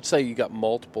let's say you got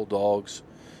multiple dogs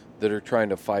that are trying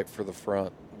to fight for the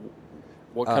front?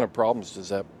 What kind of problems does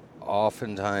that?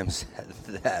 Oftentimes,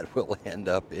 that will end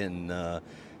up in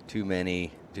too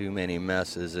many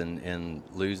messes and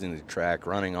losing the track,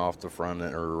 running off the front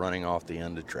or running off the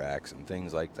end of tracks and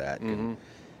things like that.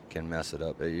 Can mess it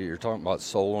up. You're talking about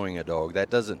soloing a dog. That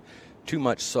doesn't. Too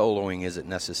much soloing isn't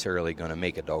necessarily going to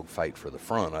make a dog fight for the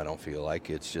front. I don't feel like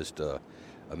it's just a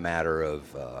matter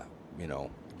of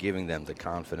giving them the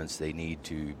confidence they need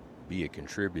to be a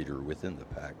contributor within the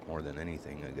pack more than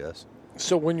anything, I guess.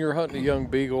 So when you're hunting a young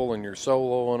beagle and you're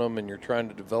soloing them and you're trying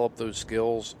to develop those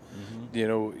skills, you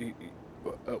know,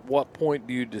 at what point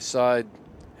do you decide,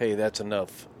 hey, that's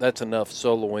enough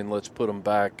soloing, let's put them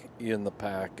back in the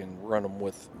pack and run them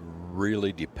with?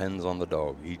 Really depends on the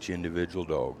dog, each individual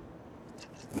dog.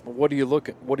 What are you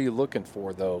looking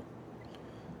for, though?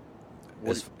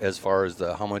 As far as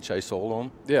how much I sold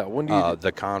them? Yeah, when do you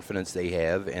the confidence they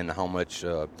have and how much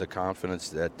the confidence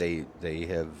that they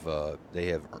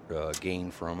have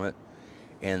gained from it,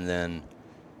 and then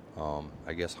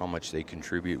I guess how much they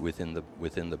contribute within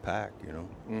the pack, you know.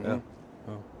 Mm-hmm. Yeah.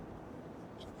 Oh.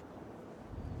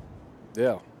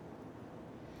 Yeah.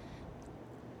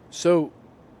 So,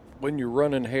 when you're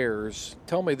running hares,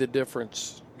 tell me the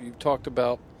difference. You've talked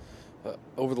about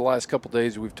over the last couple of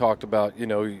days. We've talked about, you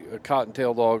know, a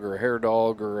cottontail dog or a hare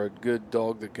dog or a good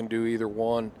dog that can do either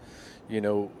one. You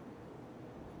know,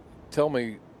 tell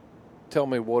me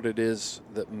what it is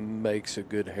that makes a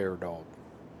good hare dog.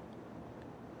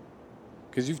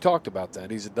 Because you've talked about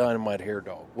that. He's a dynamite hare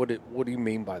dog. What do you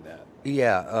mean by that?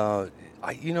 Yeah,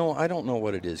 I don't know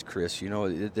what it is, Chris. You know,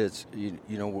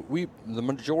 the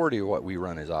majority of what we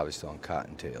run is obviously on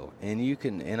cottontail,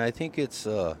 and I think it's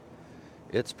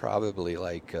probably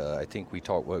like I think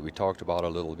what we talked about a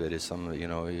little bit is some of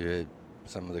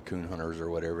the coon hunters or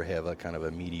whatever have a kind of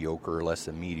a mediocre or less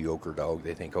than mediocre dog.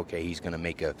 They think, okay, he's going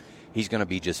to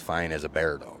be just fine as a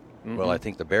bear dog. Mm-hmm. Well, I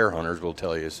think the bear hunters will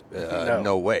tell you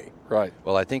no way. Right.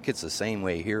 Well, I think it's the same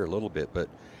way here a little bit, but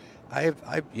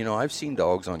I've seen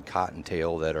dogs on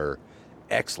cottontail that are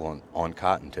excellent on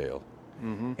cottontail,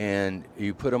 mm-hmm. and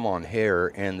you put them on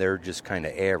hare and they're just kind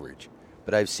of average.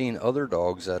 But I've seen other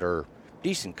dogs that are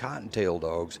decent cottontail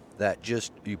dogs that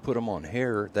just you put them on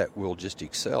hare that will just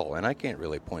excel. And I can't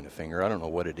really point a finger. I don't know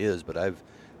what it is, but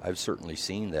I've certainly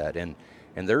seen that. And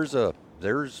there's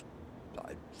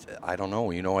I don't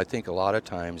know. You know, I think a lot of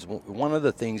times one of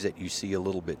the things that you see a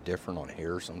little bit different on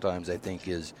hare sometimes I think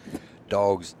is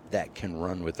dogs that can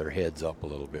run with their heads up a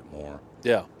little bit more.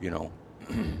 Yeah. You know,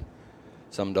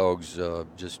 some dogs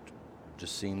just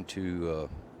seem to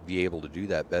be able to do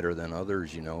that better than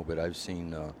others. You know, but I've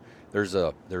seen there's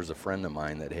a friend of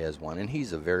mine that has one, and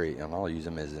he's and I'll use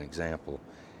him as an example.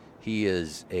 He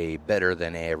is a better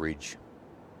than average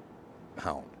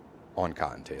hound on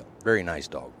cottontail. Very nice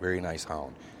dog, very nice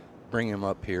hound. Bring him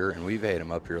up here, and we've had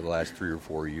him up here the last 3 or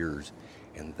 4 years,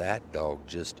 and that dog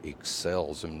just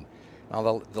excels. And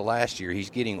now the last year, he's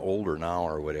getting older now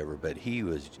or whatever, but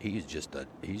he's just a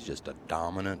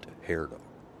dominant hare dog.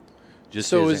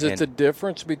 So is it the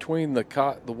difference between the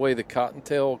way the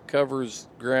cottontail covers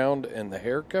ground and the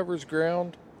hare covers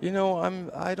ground? You know,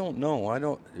 I don't know. I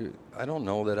don't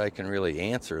know that I can really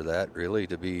answer that. Really,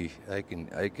 I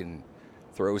can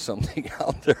throw something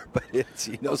out there, but it's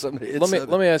let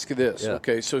me ask you this. Yeah.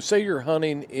 Okay, so say you're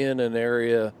hunting in an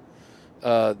area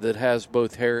that has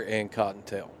both hare and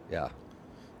cottontail. Yeah.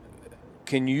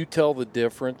 Can you tell the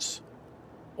difference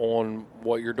on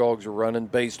what your dogs are running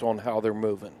based on how they're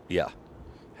moving? Yeah.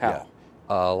 How? Yeah.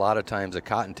 A lot of times a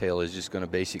cottontail is just going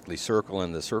to basically circle,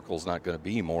 and the circle's not going to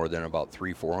be more than about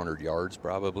 300-400 yards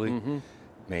probably, mm-hmm.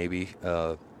 maybe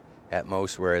at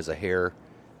most, whereas a hare,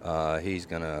 he's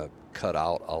going to cut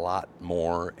out a lot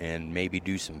more and maybe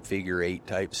do some figure eight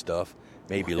type stuff,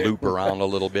 maybe loop around a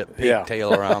little bit,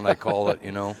 pigtail around, I call it,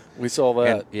 you know. We saw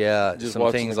that. And, some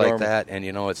things like that, and,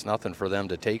 you know, it's nothing for them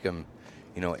to take them,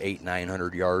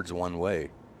 800-900 yards one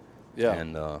way. Yeah.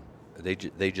 And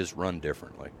they just run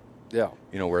differently. Yeah.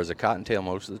 Whereas a cottontail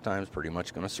most of the time is pretty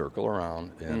much going to circle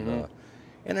around, and mm-hmm.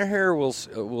 And a hare will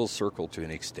circle to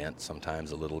an extent,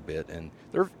 sometimes a little bit, and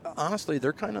they're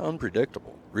kind of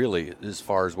unpredictable, really, as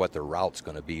far as what their route's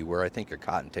going to be. Where I think a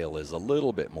cottontail is a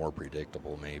little bit more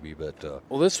predictable, maybe. But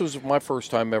well, this was my first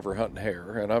time ever hunting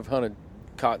hare, and I've hunted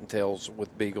cottontails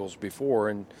with beagles before,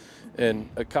 and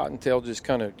a cottontail just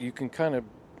you can kind of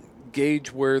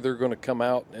gauge where they're going to come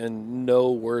out and know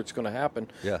where it's going to happen.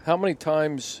 Yeah. How many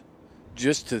times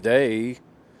just today?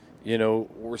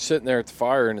 We're sitting there at the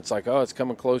fire, and it's like, oh, it's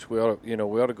coming close. We ought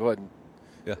to go ahead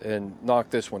and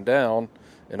knock this one down.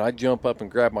 And I jump up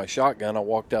and grab my shotgun. I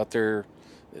walked out there,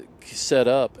 set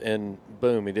up, and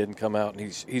boom, he didn't come out, and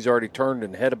he's already turned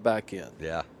and headed back in.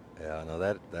 Yeah. No,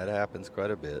 that happens quite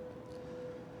a bit.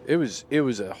 It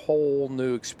was a whole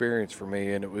new experience for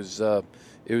me, and it was a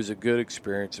good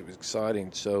experience. It was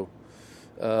exciting. So.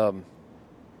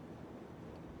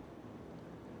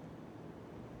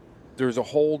 There's a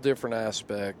whole different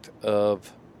aspect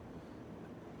of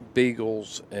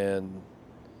beagles and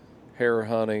hare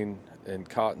hunting and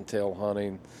cottontail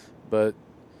hunting, but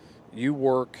you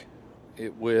work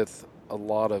it with a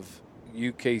lot of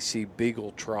UKC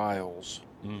beagle trials.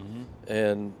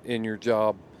 and in your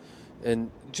job,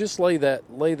 and just lay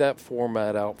that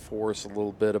format out for us a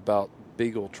little bit about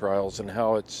beagle trials and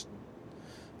how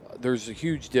there's a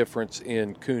huge difference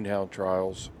in coonhound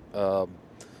trials,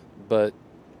 but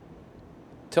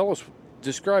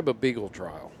describe a beagle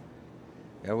trial.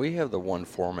 Yeah, we have the one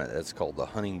format that's called the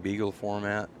hunting beagle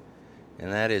format,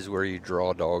 and that is where you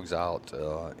draw dogs out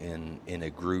in a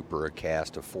group or a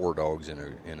cast of 4 dogs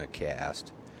in a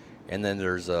cast, and then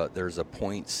there's a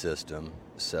point system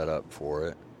set up for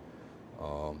it.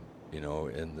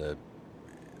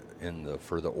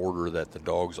 For the order that the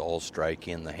dogs all strike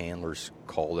in, the handlers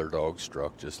call their dogs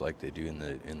struck just like they do in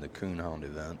the coonhound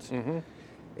events. Mm-hmm.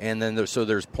 And then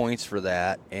there's points for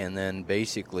that, and then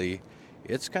basically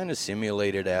it's kind of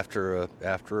simulated after a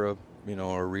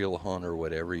real hunt or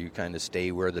whatever. You kind of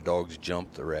stay where the dogs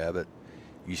jump the rabbit.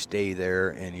 You stay there,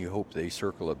 and you hope they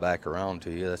circle it back around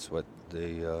to you. That's what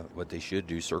they should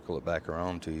do, circle it back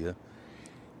around to you.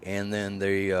 And then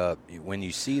when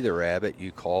you see the rabbit,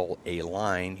 you call a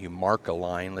line. You mark a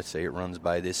line. Let's say it runs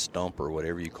by this stump or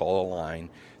whatever. You call a line.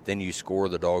 Then you score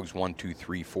the dogs 1, 2,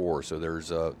 3, 4. So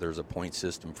there's a point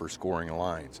system for scoring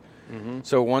lines. Mm-hmm.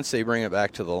 So once they bring it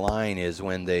back to the line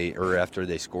after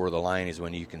they score the line is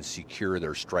when you can secure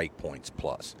their strike points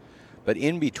plus. But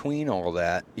in between all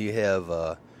that, you have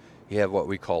what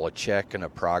we call a check and a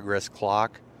progress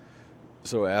clock.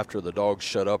 So after the dogs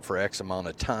shut up for X amount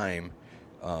of time,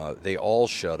 they all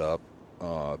shut up.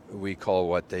 We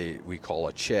call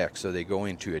a check. So they go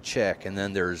into a check, and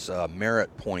then there's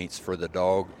merit points for the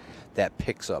dog that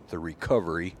picks up the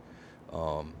recovery,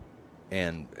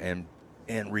 and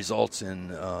results in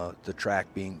the track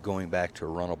going back to a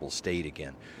runnable state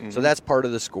again. Mm-hmm. So that's part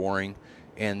of the scoring.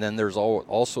 And then there's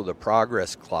also the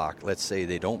progress clock. Let's say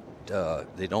they don't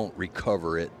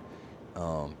recover it,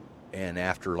 and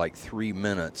after like 3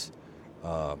 minutes,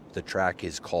 the track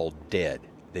is called dead.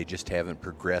 They just haven't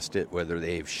progressed it, whether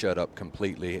they've shut up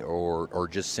completely or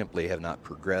just simply have not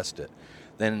progressed it.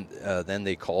 Then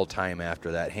they call time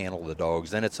after that, handle the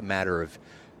dogs. Then it's a matter of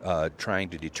trying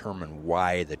to determine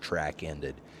why the track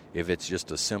ended. If it's just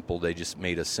they just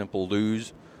made a simple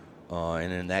lose,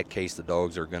 and in that case, the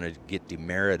dogs are going to get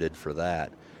demerited for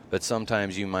that. But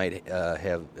sometimes you might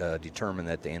have determined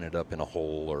that they ended up in a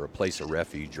hole or a place of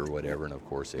refuge or whatever, and of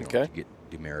course they don't get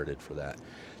demerited for that.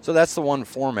 So that's the one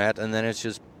format, and then it's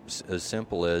just as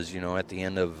simple as, at the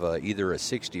end of either a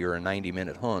 60 or a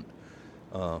 90-minute hunt,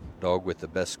 dog with the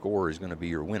best score is going to be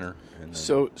your winner. And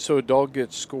so a dog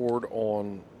gets scored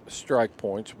on strike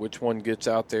points. Which one gets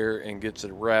out there and gets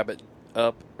a rabbit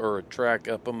up or a track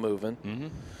up and moving, mm-hmm.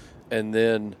 and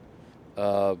then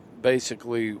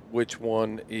basically which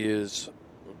one is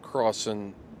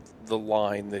crossing the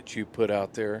line that you put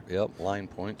out there. Yep, line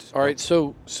points. All right,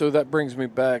 so that brings me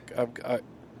back.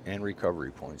 And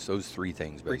recovery points. Those 3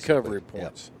 things, basically. Recovery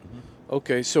points. Yep. Mm-hmm.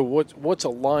 Okay, so what's a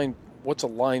line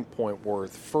point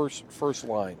worth? First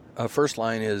line. First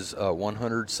line is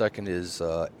 100. Second is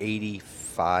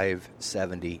 85,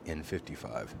 70, and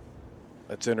 55.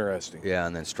 That's interesting. Yeah,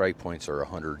 and then strike points are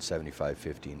 100, 75,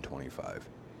 50, and 25.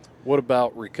 What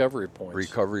about recovery points?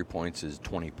 Recovery points is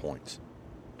 20 points.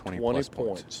 20 plus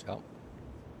points. Yep.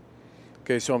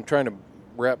 Okay, so I'm trying to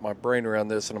wrap my brain around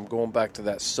this, and I'm going back to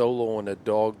that solo and a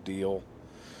dog deal,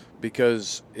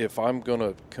 because if I'm going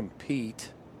to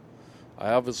compete,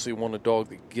 I obviously want a dog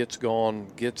that gets gone,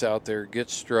 gets out there,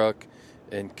 gets struck,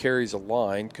 and carries a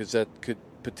line, because that could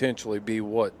potentially be,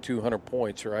 200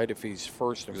 points, right, if he's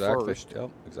first and first.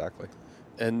 Yep, exactly.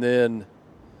 And then,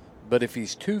 but if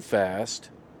he's too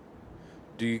fast,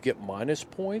 do you get minus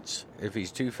points? If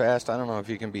he's too fast, I don't know if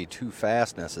you can be too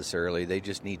fast necessarily. They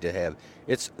just need to have –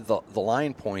 it's the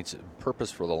line points.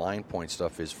 Purpose for the line point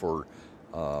stuff is for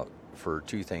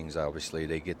 2 things, obviously.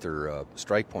 They get their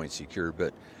strike points secured,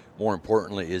 but more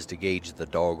importantly is to gauge the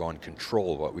dog on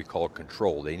control, what we call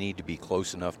control. They need to be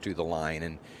close enough to the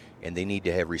line, and they need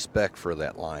to have respect for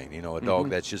that line. A dog mm-hmm.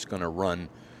 that's just going to run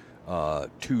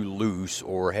too loose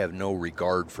or have no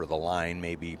regard for the line,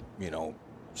 maybe,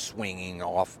 swinging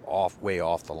way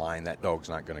off the line, that dog's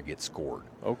not going to get scored.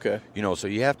 Okay. So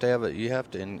you have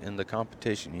to in the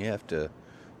competition, you have to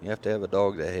have a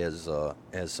dog that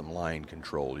has some line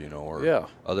control, or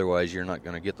otherwise you're not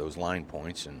going to get those line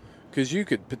points. And because you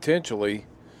could potentially,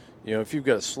 if you've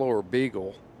got a slower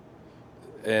beagle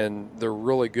and they're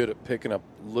really good at picking up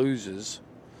loses,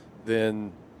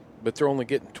 but they're only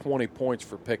getting 20 points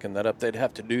for picking that up. They'd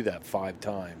have to do that 5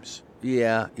 times.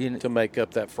 Yeah, to make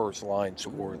up that first line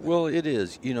score. Well, it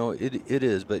is, it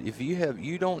is. But if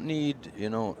you don't need,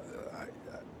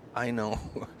 I know,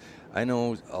 I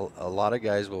know a lot of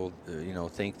guys will,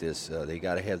 think this. They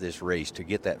got to have this race to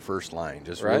get that first line.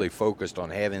 Just Right. really focused on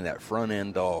having that front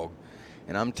end dog.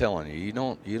 And I'm telling you, you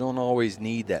don't always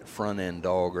need that front end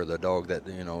dog or the dog that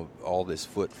all this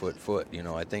foot.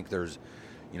 I think there's,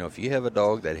 if you have a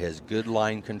dog that has good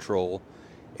line control,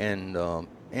 and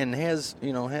has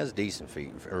decent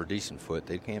feet or decent foot,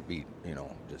 they can't be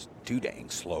just too dang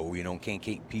slow. Can't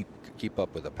keep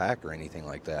up with a pack or anything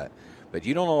like that. But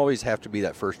you don't always have to be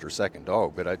that first or second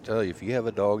dog. But I tell you, if you have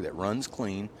a dog that runs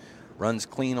clean on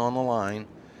the line,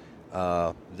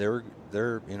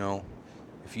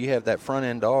 if you have that front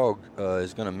end dog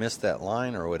is going to miss that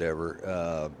line or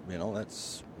whatever,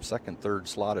 that's second, third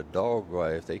slotted dog.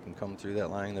 If they can come through that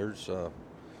line,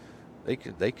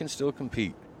 they can still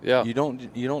compete. Yeah. You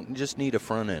don't just need a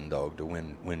front end dog to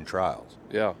win trials.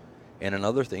 Yeah. And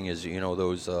another thing is,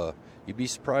 those you'd be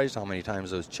surprised how many times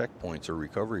those checkpoints or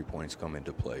recovery points come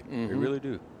into play. Mm-hmm. They really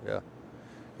do. Yeah.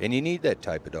 And you need that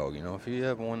type of dog. If you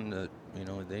have one that,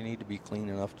 they need to be clean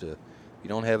enough to. You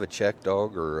don't have a check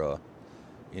dog or a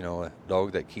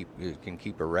dog that can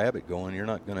keep a rabbit going. You're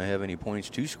not going to have any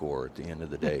points to score at the end of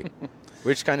the day,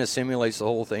 which kind of simulates the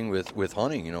whole thing with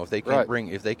hunting. If they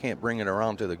can't bring it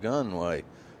around to the gun, why?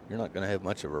 You're not going to have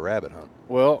much of a rabbit hunt.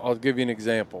 Well, I'll give you an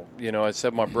example. I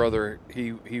said my brother,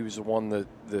 he was the one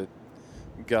that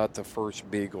got the first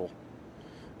beagle.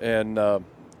 And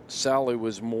Sally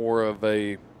was more of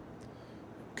a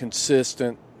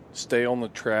consistent, stay on the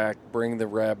track, bring the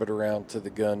rabbit around to the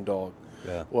gun dog.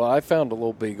 Yeah. Well, I found a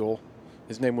little beagle.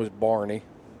 His name was Barney.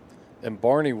 And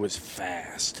Barney was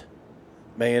fast.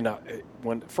 Man,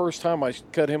 when the first time I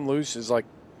cut him loose, it's like,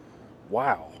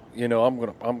 wow.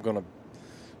 I'm gonna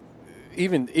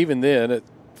even then at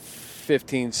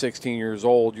 15, 16 years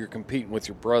old, you're competing with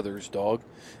your brother's dog,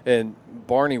 and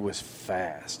Barney was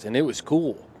fast, and it was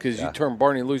cool because you turn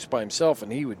Barney loose by himself, and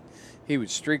he would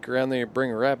streak around there and bring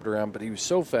a rabbit around, but he was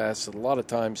so fast that a lot of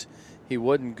times he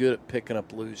wasn't good at picking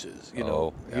up loses. He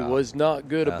was not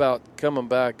good about coming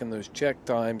back in those check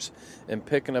times and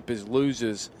picking up his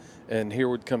loses, and here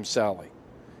would come Sally.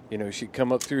 She'd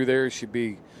come up through there, she'd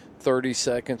be 30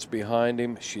 seconds behind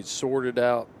him, she'd sort it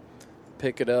out,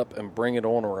 pick it up and bring it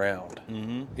on around.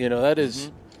 Mm-hmm. That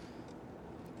is.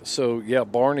 So yeah,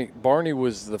 Barney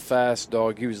was the fast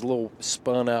dog. He was a little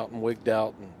spun out and wigged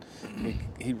out, and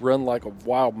he run like a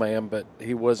wild man, but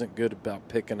he wasn't good about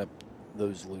picking up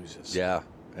those loses. Yeah.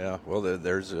 Well,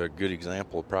 there's a good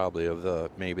example probably of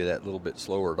maybe that little bit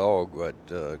slower dog,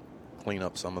 but clean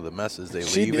up some of the messes they leave.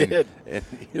 She did.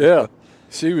 And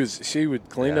She would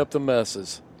clean up the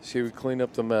messes. She would clean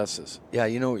up the messes. Yeah,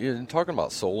 you're talking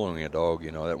about soloing a dog.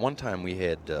 That one time I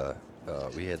had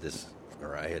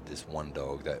this one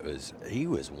dog he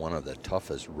was one of the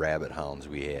toughest rabbit hounds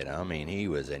we had. I mean, he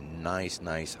was a nice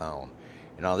hound.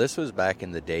 This was back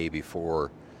in the day before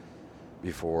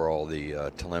all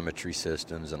the telemetry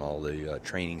systems and all the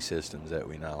training systems that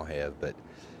we now have. But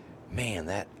man,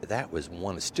 that was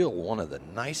still one of the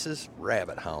nicest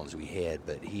rabbit hounds we had,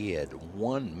 but he had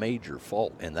one major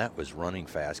fault, and that was running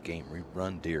fast game,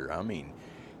 run deer. I mean,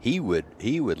 he would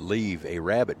leave a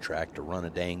rabbit track to run a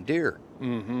dang deer.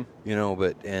 Mm-hmm.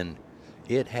 And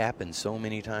it happened so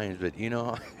many times, but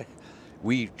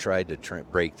we tried to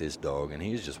break this dog, and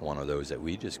he's just one of those that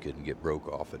we just couldn't get broke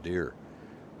off a deer.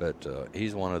 But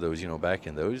he's one of those, back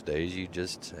in those days, you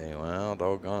just say, well,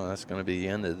 doggone, that's going to be the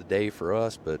end of the day for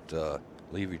us. But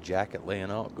leave your jacket laying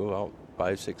out, go out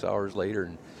 5-6 hours later,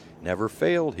 and never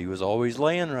failed. He was always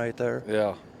laying right there.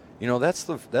 Yeah. That's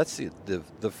the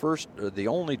first, the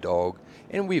only dog,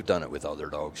 and we've done it with other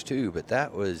dogs too. But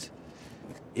that was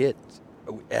it.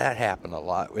 That happened a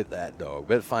lot with that dog.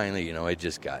 But finally, it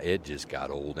just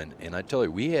got old. And I tell you,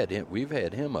 we've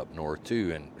had him up north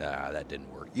too, and that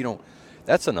didn't work.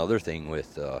 That's another thing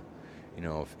with,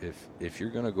 if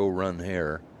you're going to go run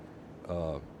hare,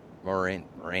 or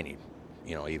any,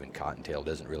 even cottontail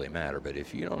doesn't really matter. But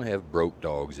if you don't have broke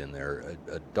dogs in there,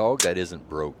 a dog that isn't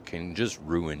broke can just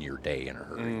ruin your day in a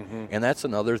hurry. Mm-hmm. And that's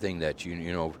another thing that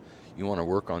you want to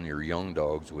work on your young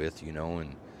dogs with,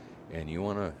 and you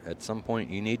want to, at some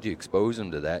point, you need to expose them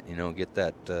to that, get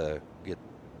that,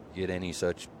 get any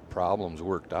such problems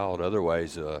worked out.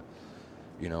 Otherwise,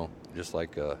 just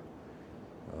like a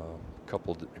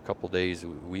couple days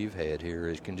we've had here,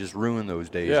 it can just ruin those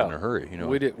days in a hurry.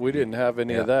 We didn't have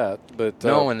any of that, but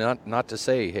no, and not to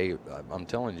say, hey, I'm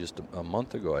telling you, just a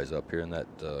month ago I was up here, and that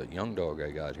young dog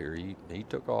I got here, he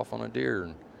took off on a deer,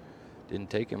 and didn't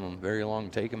take him very long,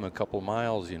 take him a couple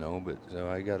miles, but so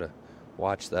I got to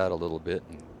watch that a little bit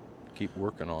and keep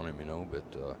working on him,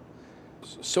 but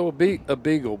so a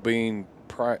beagle being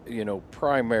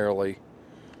primarily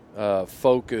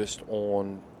focused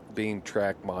on being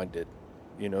track minded.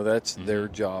 You know, that's their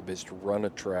job, is to run a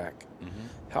track.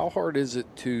 How hard is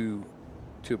it to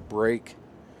break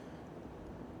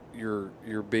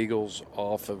your beagles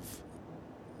off of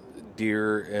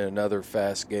deer and other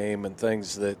fast game and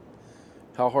things that?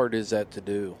 How hard is that to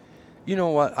do? You know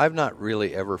what? I've not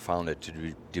really ever found it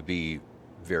to be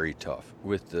very tough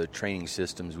with the training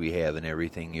systems we have and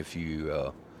everything. If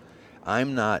you,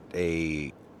 I'm not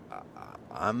a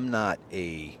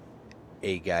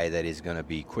guy that is going to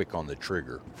be quick on the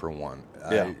trigger, for one.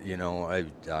 Yeah.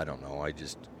 I don't know.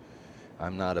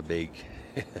 I'm not a big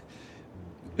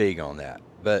on that.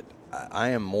 But I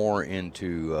am more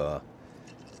into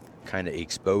kind of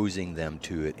exposing them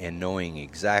to it and knowing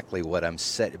exactly what I'm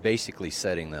basically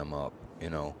setting them up. You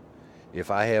know,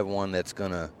 if I have one that's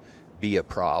going to be a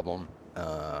problem,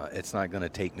 it's not going to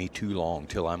take me too long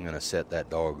till I'm going to set that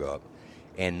dog up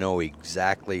and know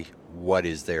exactly what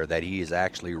is there, that he is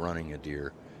actually running a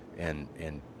deer,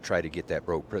 and try to get that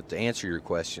broke. But to answer your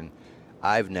question,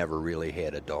 I've never really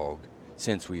had a dog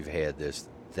since we've had this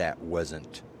that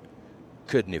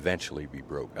couldn't eventually be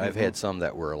broke. I've had some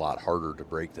that were a lot harder to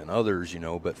break than others,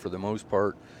 but for the most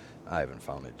part, I haven't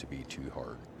found it to be too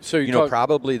hard. So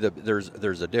probably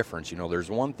there's a difference. There's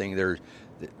one thing there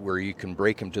where you can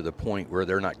break them to the point where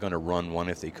they're not going to run one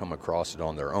if they come across it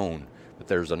on their own. But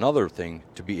there's another thing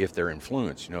to be if they're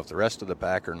influenced. If the rest of the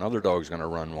pack or another dog's going to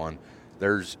run one,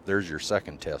 there's your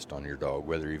second test on your dog,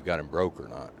 whether you've got him broke or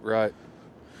not. Right.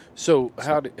 So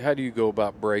how do you go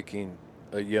about breaking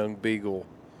a young beagle?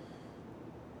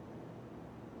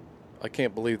 I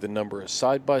can't believe the number of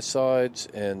side-by-sides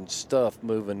and stuff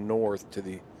moving north to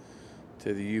the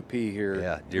UP here.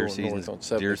 Yeah, deer season's on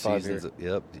 75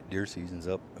 Yep, deer season's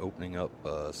opening up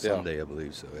Sunday, I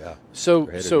believe. So yeah. So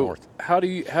north. how do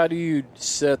you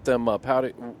set them up?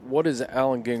 What does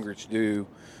Alan Gingrich do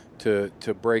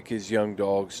to break his young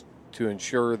dogs to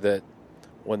ensure that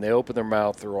when they open their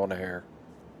mouth they're on a hair?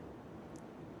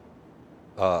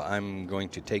 I'm going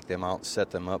to take them out,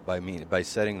 set them up by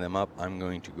setting them up. I'm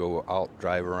going to go out,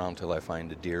 drive around till I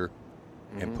find a deer,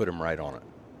 and put them right on it.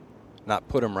 Not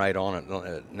put them right on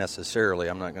it necessarily.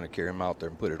 I'm not going to carry them out there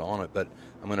and put it on it, but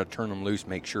I'm going to turn them loose,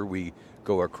 make sure we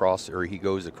go across, or he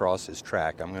goes across his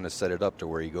track. I'm going to set it up to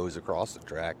where he goes across the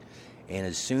track, and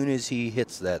as soon as he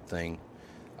hits that thing,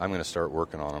 I'm going to start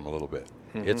working on him a little bit.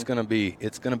 It's going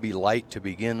to be light to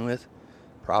begin with,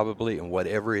 probably, and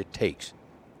whatever it takes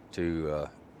to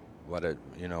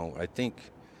I think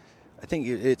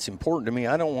it's important to me.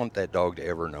 I don't want that dog to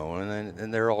ever know,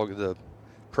 and they're all the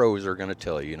pros are going to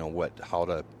tell you, how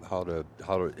to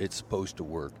it's supposed to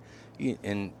work,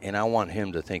 and I want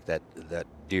him to think that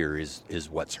deer is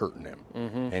what's hurting him,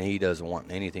 and he doesn't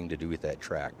want anything to do with that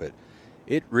track. But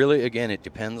it really, again, it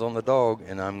depends on the dog,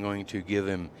 and I'm going to give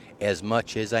him as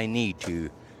much as I need to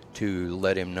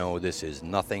let him know this is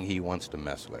nothing he wants to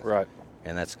mess with. Right.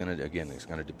 And that's it's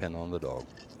going to depend on the dog.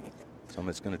 Some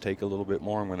it's going to take a little bit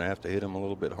more. I'm going to have to hit him a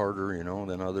little bit harder,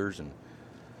 than others.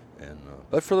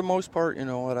 But for the most part,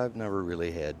 I've never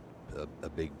really had a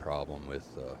big problem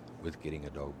with getting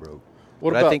a dog broke.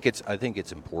 I think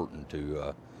it's important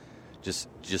to just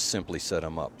simply set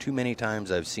them up. Too many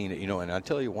times I've seen it, and I'll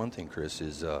tell you one thing, Chris,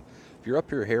 is if you're up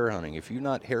here hare hunting, if you've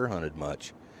not hare hunted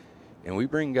much, and we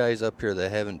bring guys up here that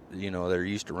haven't, they're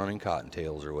used to running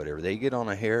cottontails or whatever, they get on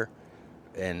a hare.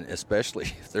 And especially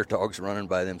if their dog's running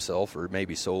by themselves or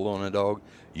maybe soloing a dog,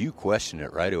 you question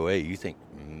it right away. You think,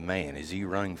 man, is he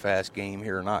running fast game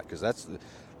here or not? Because that's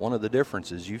one of the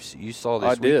differences. You saw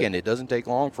this weekend. It doesn't take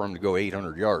long for him to go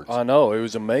 800 yards. I know. It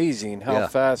was amazing how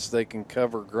fast they can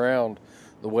cover ground,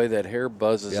 the way that hare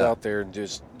buzzes out there and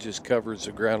just covers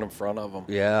the ground in front of them.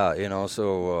 Yeah,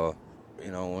 so,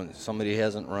 when somebody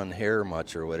hasn't run hare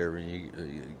much or whatever,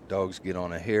 dogs get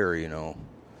on a hare, You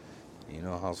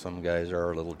know how some guys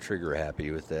are a little trigger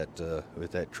happy with that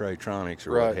Tritronics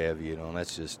or what have you, and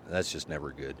that's just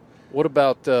never good. What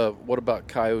about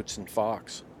coyotes and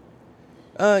fox?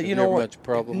 Much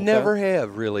problem? Never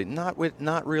have really. Not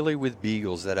really with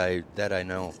beagles that I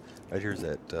know. Right here's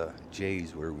that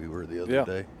Jay's where we were the other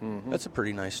day. That's a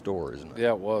pretty nice store, isn't it?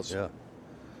 Yeah, it was. Yeah.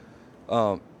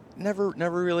 Never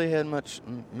really had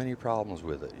many problems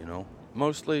with it.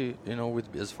 Mostly,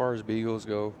 with as far as beagles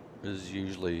go, is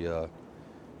usually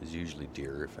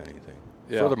deer, if anything,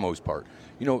 for the most part.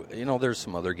 There's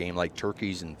some other game like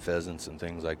turkeys and pheasants and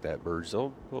things like that. Birds,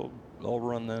 they'll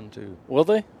run then too. Will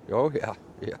they? Oh yeah,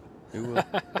 they will.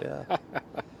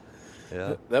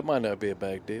 Yeah. That might not be a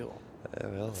big deal.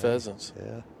 Pheasants.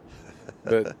 Yeah.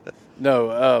 But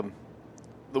no,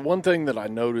 the one thing that I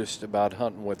noticed about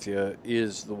hunting with you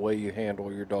is the way you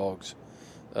handle your dogs.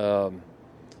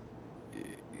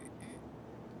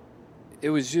 it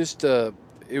was just I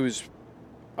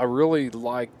really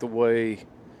liked the way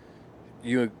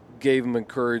you gave them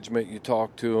encouragement. You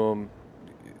talked to them.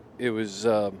 It was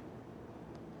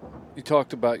you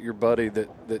talked about your buddy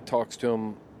that talks to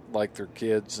them like they're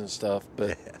kids and stuff,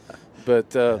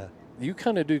 but you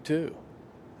kind of do too.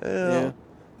 Well,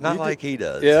 not like he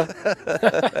does. Yeah.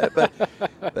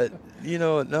 but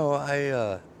no,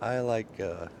 I like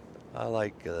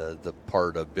the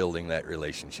part of building that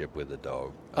relationship with the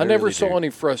dog. I never really saw do. any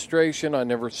frustration. I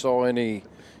never saw any,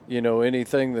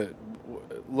 anything that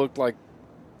looked like,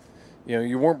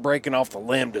 you weren't breaking off the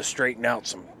limb to straighten out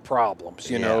some problems.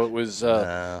 It was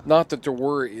not that there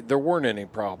weren't any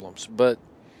problems, but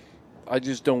I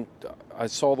just don't. I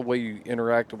saw the way you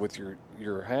interacted with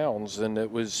your hounds, and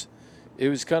it was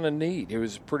kind of neat. It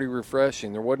was pretty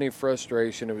refreshing. There wasn't any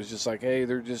frustration. It was just like, hey,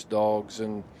 they're just dogs,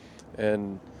 and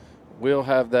we'll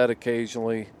have that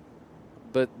occasionally.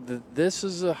 But this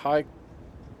is a high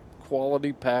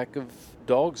quality pack of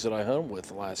dogs that I hung with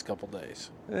the last couple of days.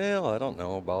 Well, I don't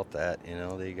know about that.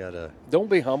 They gotta. Don't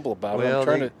be humble about it. Well, I'm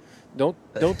trying to.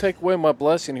 Don't take away my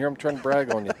blessing here. I'm trying to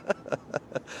brag on you.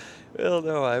 Well,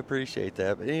 no, I appreciate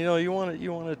that, but you want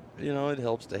to, it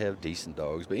helps to have decent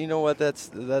dogs. But you know what? That's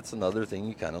another thing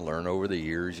you kind of learn over the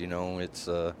years. It's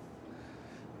I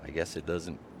guess it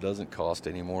doesn't cost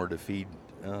any more to feed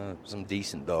some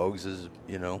decent dogs, so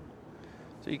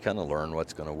you kind of learn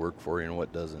what's going to work for you and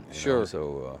what doesn't. Sure.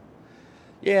 So,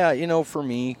 for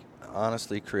me,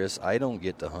 honestly, Chris, I don't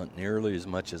get to hunt nearly as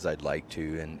much as I'd like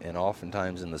to, and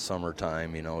oftentimes in the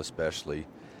summertime, especially,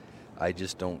 I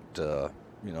just don't.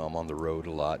 I'm on the road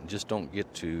a lot and just don't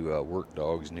get to work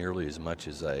dogs nearly as much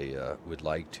as I would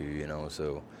like to,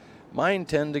 so mine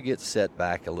tend to get set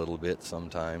back a little bit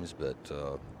sometimes, but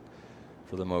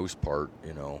for the most part,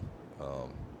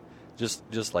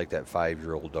 just like that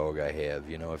 5-year-old dog I have,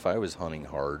 if I was hunting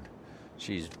hard,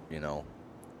 she's,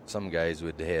 some guys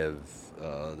would have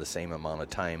the same amount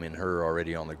of time in her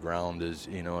already on the ground as,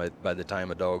 by the time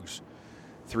a dog's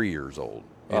 3 years old,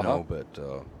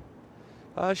 but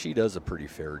she does a pretty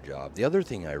fair job. The other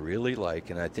thing I really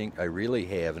like, and I think I really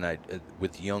have, and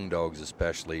with young dogs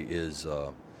especially,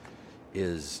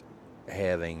 is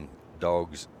having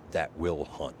dogs that will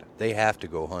hunt. They have to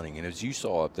go hunting, and as you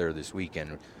saw up there this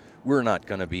weekend, we're not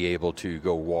going to be able to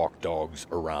go walk dogs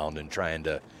around and trying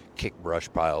to kick brush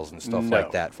piles and stuff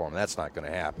like that for them. That's not going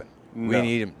to happen. No. We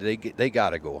need them. They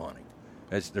got to go hunting.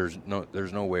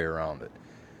 There's no way around it.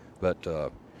 But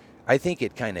I think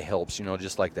it kind of helps,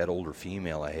 just like that older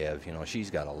female I have,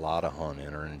 she's got a lot of hunt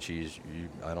in her, and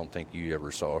I don't think you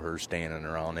ever saw her standing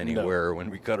around anywhere when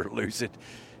we cut her loose.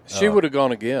 She would have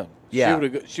gone again. Yeah.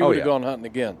 She would have gone hunting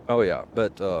again. Oh, yeah.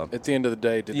 But at the end of the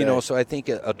day today. So I think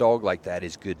a dog like that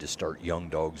is good to start young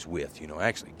dogs with,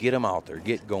 actually get them out there,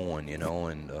 get going,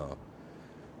 and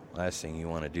last thing you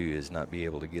want to do is not be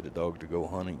able to get a dog to go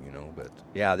hunting, but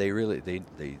yeah, they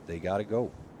got to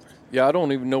go. Yeah, I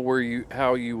don't even know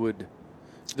how you would.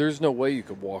 There's no way you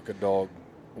could walk a dog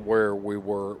where we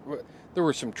were. There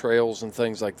were some trails and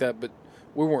things like that, but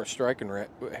we weren't striking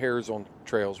hares on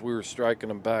trails. We were striking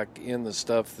them back in the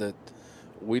stuff that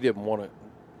we didn't want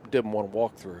to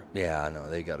walk through. Yeah, I know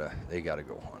they gotta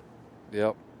go hunt.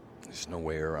 Yep. There's no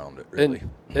way around it, really.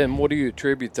 And what do you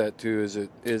attribute that to?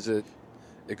 Is it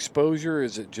exposure?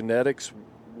 Is it genetics?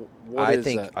 What is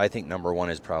that? I think number one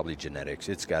is probably genetics.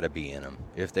 It's got to be in them.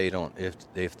 If they don't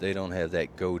have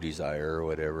that go desire or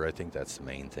whatever, I think that's the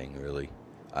main thing, really.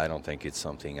 I don't think it's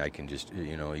something I can just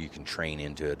you can train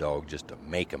into a dog just to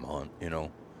make them hunt.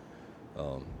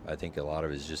 I think a lot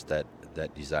of it is just that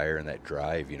desire and that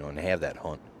drive, and have that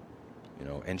hunt.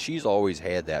 And she's always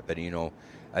had that, but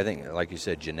I think, like you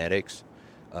said, genetics.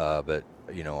 But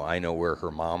I know where her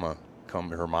mama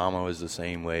was the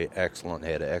same way. Excellent,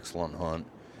 had an excellent hunt.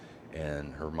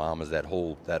 And her mama's that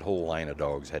whole line of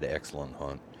dogs had an excellent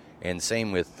hunt, and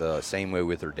same way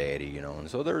with her daddy, And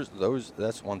so there's those.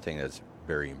 That's one thing that's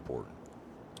very important.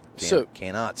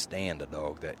 Cannot stand a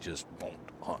dog that just won't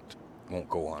hunt, won't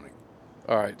go hunting.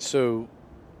 All right, so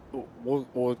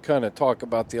we'll kind of talk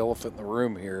about the elephant in the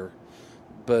room here,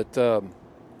 but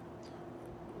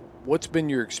what's been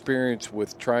your experience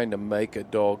with trying to make a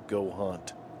dog go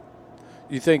hunt?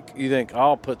 You think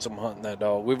I'll put some hunt in that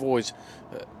dog? We've always.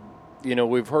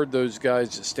 We've heard those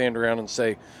guys that stand around and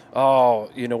say, "Oh,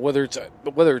 whether it's a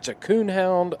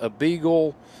coonhound, a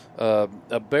beagle,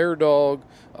 a bear dog,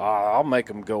 I'll make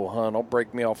them go hunt. I'll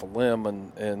break me off a limb,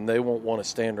 and they won't want to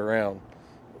stand around."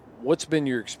 What's been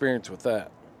your experience with that?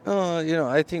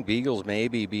 I think beagles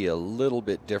maybe be a little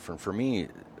bit different. For me,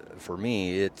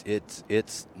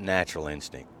 it's natural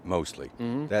instinct mostly.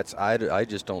 Mm-hmm. That's I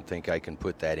just don't think I can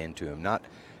put that into him.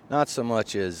 Not so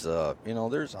much as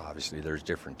there's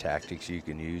different tactics you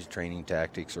can use, training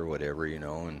tactics or whatever,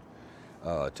 and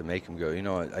to make them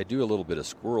go. I do a little bit of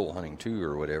squirrel hunting too,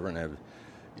 or whatever, and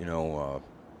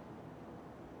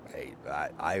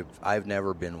I've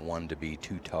never been one to be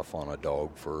too tough on a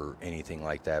dog for anything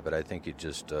like that, but I think it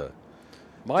just.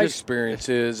 My experience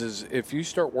is if you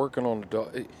start working on a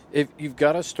dog, if you've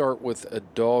got to start with a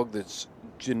dog that's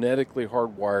genetically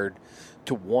hardwired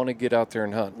to want to get out there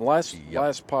and hunt. Last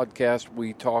podcast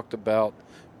we talked about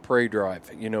prey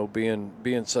drive,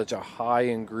 being such a high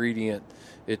ingredient.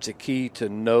 It's a key to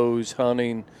nose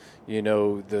hunting,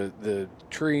 the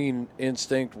treeing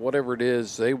instinct, whatever it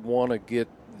is, they want to get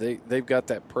they've got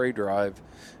that prey drive.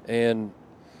 And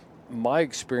my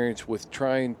experience with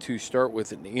trying to start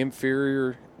with an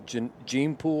inferior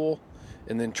gene pool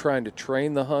and then trying to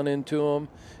train the hunt into them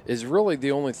is really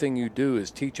the only thing you do is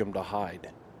teach them to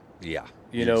hide. Yeah,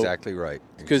 you're exactly right.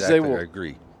 Because I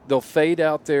agree. They'll fade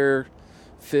out there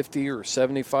 50 or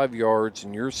 75 yards,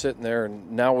 and you're sitting there,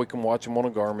 and now we can watch them on a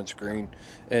Garmin screen,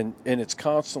 and it's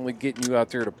constantly getting you out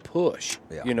there to push,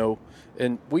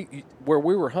 And where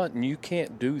we were hunting, you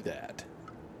can't do that.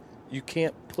 You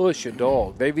can't push a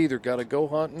dog. They've either got to go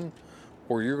hunting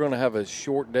or you're going to have a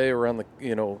short day around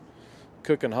the,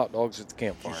 cooking hot dogs at the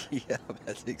campfire. Yeah,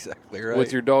 that's exactly right.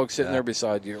 With your dog sitting there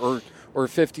beside you or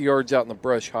 50 yards out in the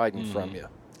brush hiding from you.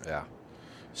 Yeah.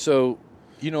 So,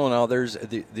 now there's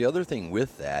the other thing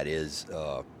with that is,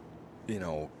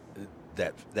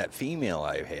 that female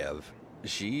I have,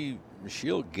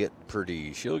 she'll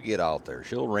get out there.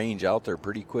 She'll range out there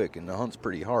pretty quick, and the hunt's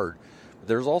pretty hard.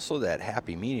 There's also that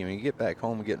happy medium. You get back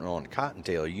home and getting on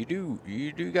cottontail. You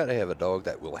do got to have a dog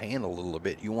that will handle a little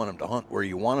bit. You want him to hunt where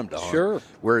you want him to hunt. Sure.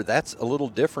 Where that's a little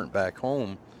different back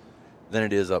home than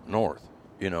it is up north.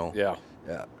 Yeah.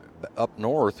 Up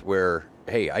north where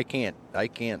I can't.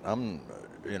 I'm.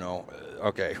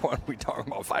 Okay, what are we talking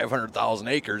about? 500,000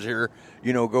 acres here.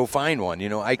 Go find one.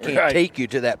 I can't take you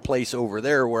to that place over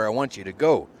there where I want you to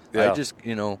go. Yeah. I just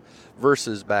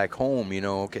versus back home.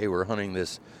 Okay, we're hunting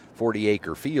this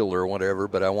 40-acre field or whatever,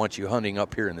 but I want you hunting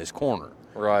up here in this corner.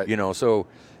 Right. So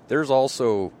there's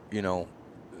also,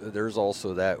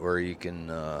 that where you can,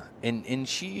 and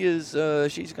she is,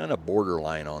 she's kind of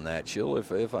borderline on that. She'll,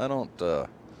 if I don't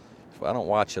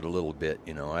watch it a little bit,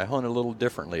 I hunt a little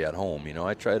differently at home.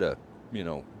 I try to,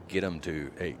 get them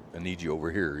to, hey, I need you over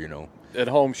here, At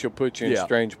home, she'll put you in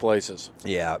strange places.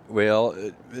 Yeah. Well,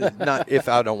 not if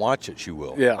I don't watch it, she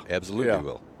will. Yeah. Absolutely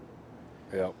will.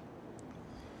 Yep.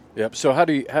 Yep. So how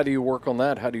do you work on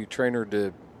that? How do you train her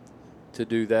to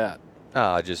do that?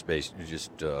 Just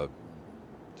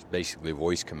basically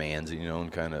voice commands,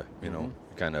 and kind of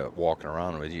kind of walking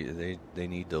around with you. They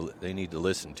need to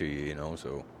listen to you,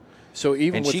 So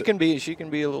even she can be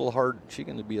a little hard. She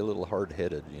can be a little hard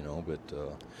headed, But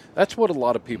that's what a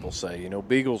lot of people say.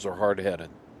 Beagles are hard headed.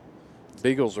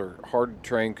 Beagles are hard to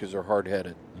train because they're hard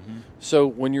headed. Mm-hmm. So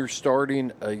when you're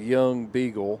starting a young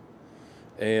beagle,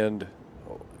 and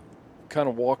kind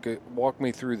of walk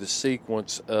me through the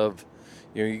sequence of,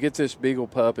 you get this beagle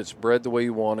pup. It's bred the way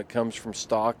you want. It comes from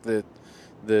stock that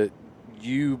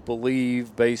you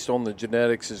believe, based on the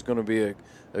genetics, is going to be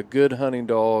a good hunting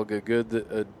dog,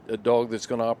 a dog that's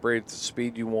going to operate at the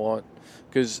speed you want.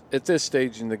 Because at this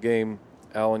stage in the game,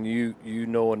 Alan, you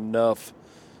know enough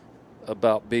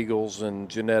about beagles and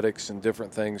genetics and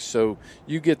different things. So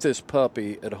you get this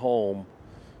puppy at home.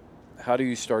 How do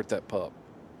you start that pup?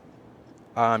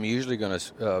 I'm usually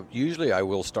usually I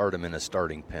will start them in a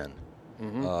starting pen.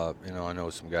 Mm-hmm. I know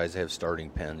some guys have starting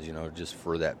pens, just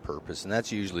for that purpose, and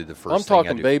that's usually the first. I'm thing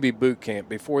talking baby boot camp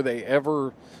before you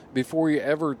ever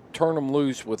turn them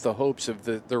loose with the hopes of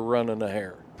they're running a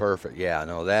hare. Perfect. Yeah.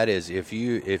 No, that is if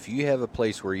you have a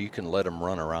place where you can let them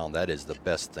run around, that is the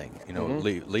best thing.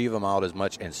 Leave them out as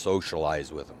much and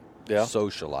socialize with them. Yeah.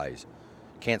 Socialize.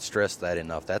 Can't stress that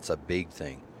enough. That's a big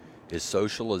thing. Is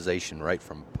socialization right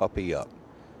from puppy up.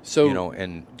 So,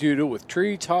 and do you do it with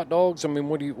treats, hot dogs? I mean,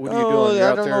 what are you doing?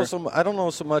 I don't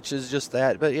know so much as just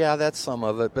that, but yeah, that's some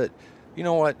of it. But you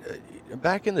know what?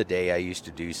 Back in the day, I used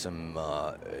to do some,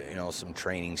 some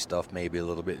training stuff, maybe a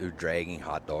little bit of dragging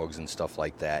hot dogs and stuff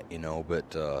like that.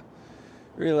 But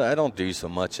really, I don't do so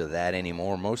much of that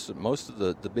anymore. Most of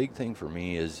the big thing for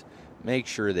me is make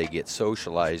sure they get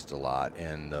socialized a lot.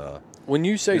 And when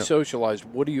you say socialized,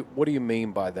 what do you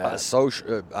mean by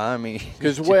that? I mean,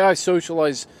 because the way I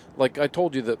socialize, like I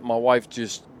told you that my wife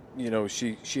just, we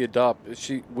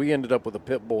ended up with a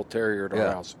pit bull terrier at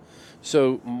our house.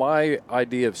 So my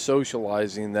idea of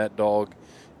socializing that dog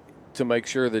to make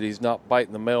sure that he's not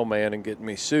biting the mailman and getting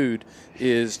me sued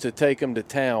is to take him to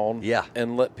town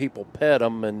and let people pet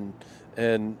him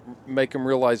and make them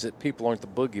realize that people aren't the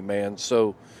boogeyman.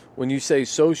 So when you say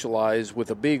socialize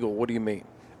with a beagle, what do you mean?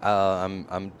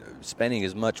 I'm spending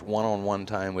as much one-on-one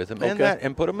time with them, Okay.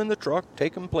 and put them in the truck,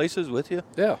 take them places with you.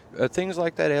 Yeah. Things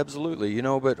like that, absolutely.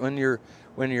 But when you're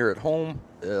at home,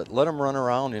 let them run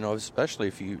around. Especially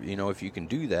if you can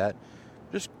do that,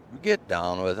 just get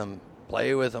down with them,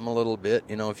 play with them a little bit.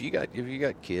 If you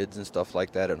got kids and stuff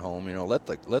like that at home, let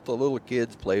the little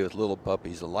kids play with little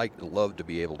puppies. They love to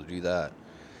be able to do that.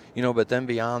 But then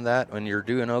beyond that, when you're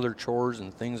doing other chores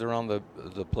and things around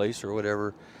the place or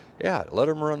whatever, yeah, let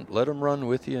them run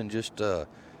with you, and just make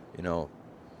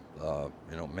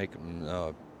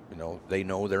them they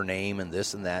know their name and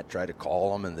this and that. Try to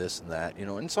call them and this and that.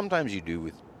 And sometimes you do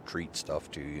with treat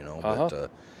stuff too. But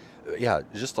yeah,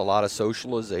 just a lot of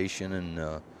socialization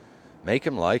and make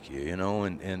them like you.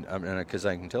 And because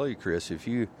I can tell you, Chris, if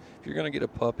you're going to get a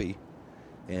puppy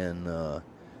and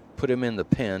put him in the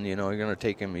pen, you're going to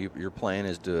take him. Your plan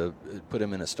is to put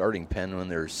him in a starting pen when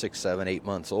they're 6, 7, 8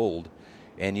 months old,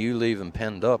 and you leave them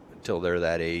penned up until they're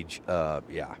that age.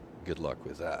 Yeah, good luck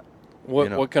with that.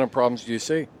 What kind of problems do you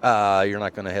see? You're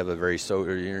not going to have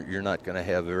you're not going to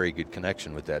have a very good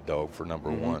connection with that dog for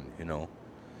number one.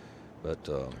 But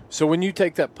so when you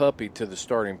take that puppy to the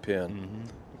starting pen,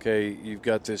 okay, you've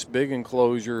got this big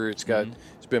enclosure. It's been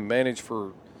managed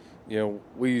for,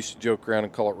 we used to joke around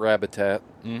and call it rabbitat.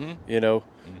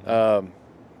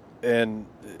 And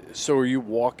so are you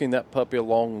walking that puppy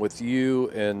along with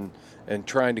you and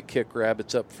trying to kick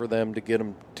rabbits up for them to get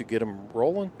them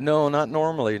rolling? No, not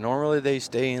normally. Normally they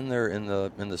stay in there in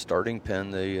the starting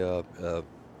pen. They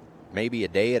maybe a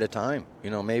day at a time.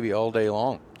 Maybe all day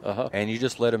long. And you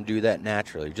just let them do that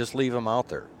naturally. Just leave them out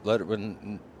there.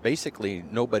 Basically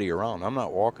nobody around. I'm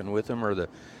not walking with them, or the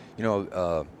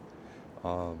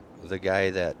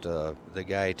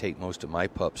guy I take most of my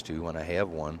pups to when I have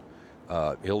one.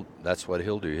 That's what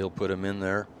he'll do. He'll put them in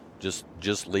there.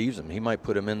 Just leaves them. He might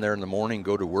put them in there in the morning,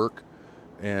 go to work,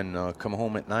 and come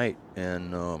home at night,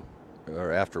 and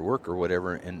or after work or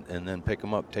whatever, and then pick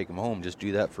them up, take them home. Just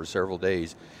do that for several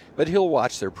days. But he'll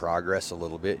watch their progress a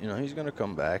little bit. He's going to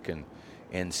come back and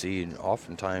see. And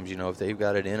oftentimes, if they've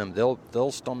got it in them,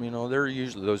 they'll stumble.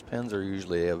 Those pens are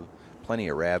usually have plenty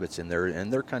of rabbits in there,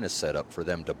 and they're kind of set up for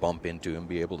them to bump into and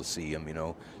be able to see them.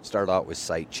 Start out with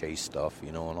sight chase stuff,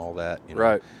 and all that.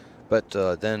 Right. But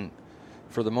then,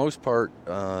 for the most part,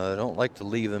 I don't like to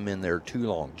leave them in there too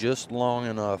long. Just long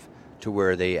enough to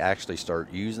where they actually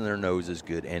start using their noses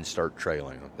good and start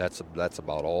trailing them. That's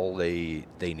about all they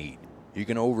need. You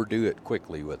can overdo it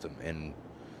quickly with them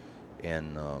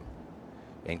and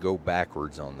go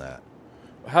backwards on that.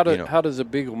 How does a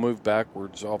beagle move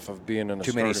backwards off of being in a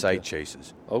too many sight pen?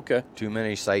 chases? Okay. Too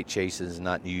many sight chases,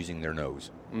 not using their nose.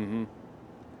 Mm-hmm.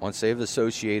 Once they've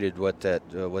associated what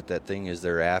that thing is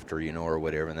they're after, or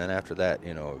whatever, and then after that,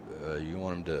 you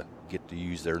want them to get to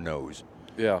use their nose.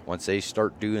 Yeah. Once they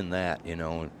start doing that,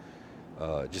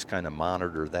 just kind of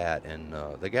monitor that. And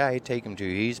the guy I take him to,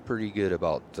 he's pretty good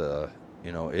about,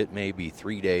 it may be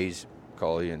 3 days,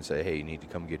 call you and say, hey, you need to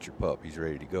come get your pup. He's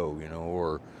ready to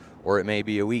go, or it may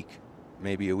be a week,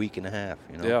 maybe a week and a half,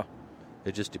 Yeah.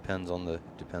 It just depends on the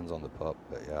pup,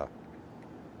 but yeah.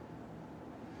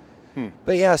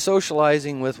 But yeah,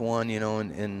 socializing with one,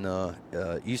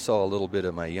 and you saw a little bit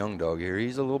of my young dog here.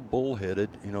 He's a little bullheaded,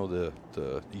 the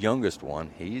youngest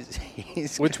one.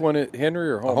 He's Which one?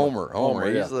 Henry or Homer?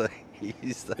 Homer.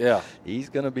 Yeah. He's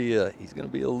gonna be a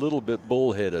little bit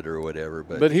bullheaded or whatever.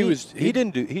 But he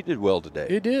did well today.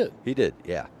 He did,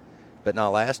 yeah. But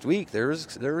now last week there was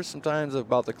some times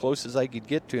about the closest I could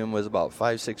get to him was about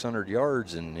 500-600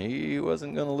 yards, and he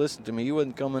wasn't gonna listen to me. He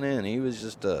wasn't coming in. He was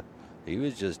just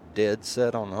dead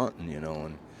set on hunting,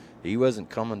 and he wasn't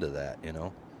coming to that,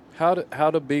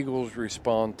 How do beagles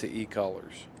respond to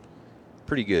e-collars?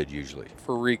 Pretty good usually.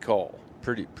 For recall?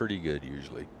 Pretty good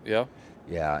usually. Yeah?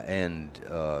 Yeah, and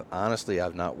honestly,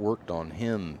 I've not worked on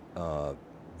him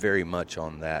very much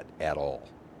on that at all.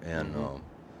 And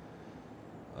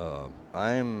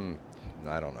I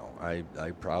don't know. I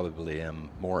probably am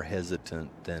more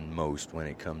hesitant than most when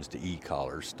it comes to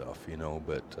e-collar stuff,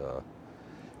 but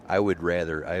I would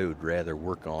rather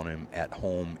work on him at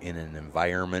home in an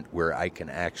environment where I can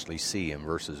actually see him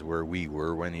versus where we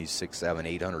were when he's 600, 700,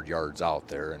 800 yards out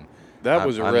there. And that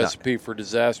was a recipe for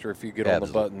disaster if you get on the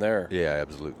button there. Yeah,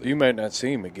 absolutely. You might not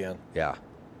see him again. Yeah.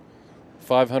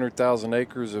 500,000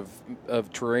 acres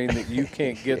of terrain that you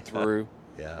can't get through.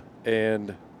 Yeah.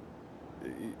 And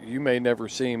you may never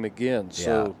see him again.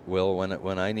 So yeah. Well,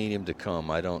 when I need him to come,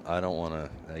 I don't want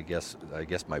to. I guess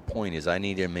my point is I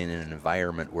need him in an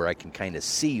environment where I can kind of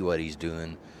see what he's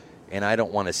doing, and I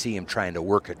don't want to see him trying to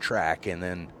work a track and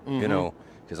then, you know,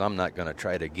 because I'm not going to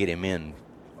try to get him in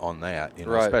on that, you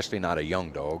know, Right. especially not a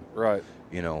young dog. Right.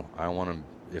 You know, I want him,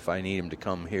 if I need him to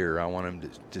come here, I want him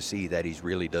to see that he's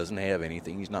really doesn't have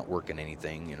anything. He's not working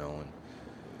anything, you know.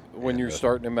 When you're And,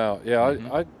 starting him out,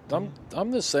 yeah,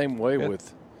 I'm the same way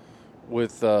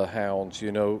with hounds.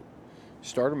 You know,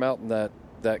 start them out in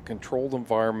that controlled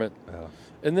environment,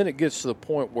 and then it gets to the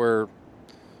point where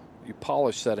you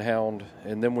polish that hound,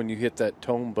 and then when you hit that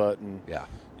tone button,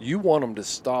 you want them to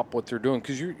stop what they're doing,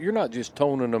 because you're not just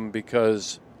toning them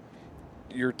because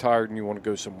you're tired and you want to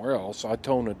go somewhere else. I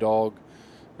tone a dog,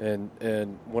 and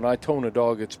when I tone a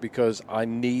dog, it's because I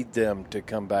need them to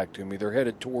come back to me. They're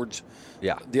headed towards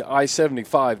the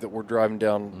I-75 that we're driving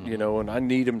down, you know, and I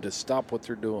need them to stop what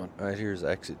they're doing. Right here's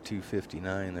exit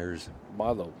 259. There's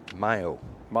Milo.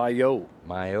 Mayo,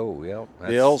 yeah.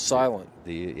 The L silent.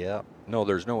 No,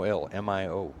 there's no L.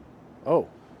 M-I-O. Oh,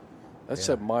 that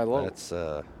said Milo. That's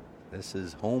this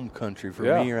is home country for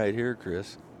Yeah. me right here,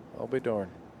 Chris. I'll be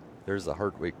darned. There's the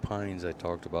Hartwick Pines I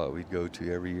talked about we'd go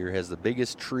to every year. It has the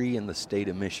biggest tree in the state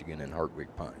of Michigan in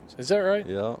Hartwick Pines. Is that right?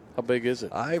 Yeah. How big is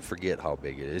it? I forget how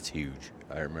big it is. It's huge.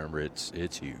 I remember it's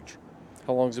huge.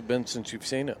 How long's it been since you've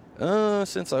seen it?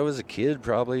 Since I was a kid,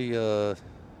 probably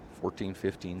 14,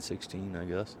 15, 16, I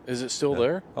guess. Is it still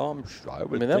there? I would I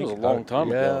mean, that was a long time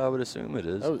ago. Yeah, I would assume it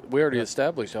is. We already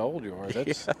established how old you are.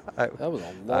 That's, that was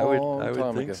a long I would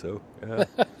time think ago. so. Yeah.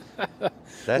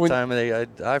 That time,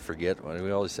 I forget.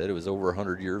 We always said it was over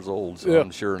 100 years old, so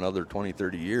I'm sure another 20,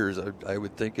 30 years, I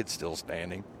would think it's still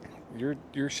standing.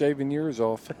 You're shaving years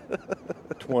off,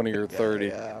 20 or 30.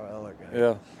 Yeah, well,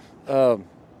 okay. Yeah.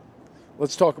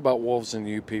 Let's talk about wolves in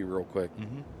the UP real quick.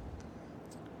 Mm-hmm.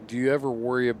 Do you ever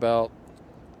worry about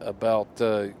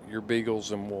your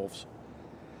beagles and wolves?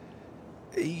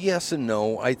 Yes and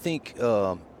no. I think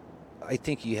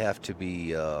you have to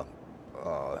be,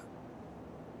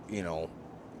 you know,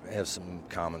 have some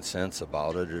common sense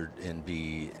about it, and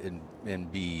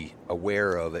be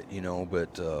aware of it, you know.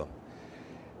 But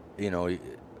you know,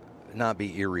 not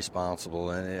be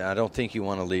irresponsible. And I don't think you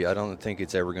want to leave. I don't think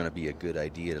it's ever going to be a good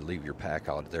idea to leave your pack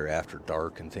out there after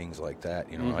dark and things like that.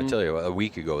 You know, I tell you, a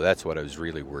week ago, that's what I was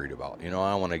really worried about. You know,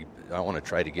 I want to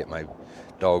try to get my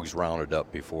dogs rounded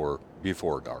up before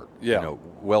dark. Yeah. You know,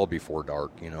 well before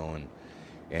dark. You know,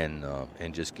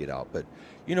 and just get out. But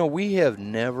you know, we have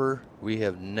never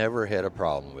had a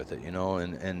problem with it. You know,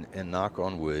 and knock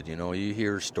on wood. You know, you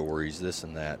hear stories this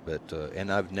and that, but and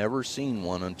I've never seen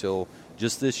one until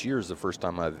just this year is the first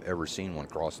time I've ever seen one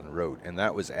crossing the road, and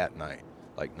that was at night,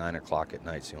 like 9 o'clock at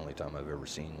night. It's the only time I've ever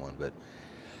seen one. But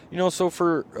you know, so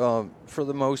for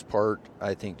the most part,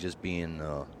 I think just being,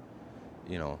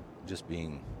 you know,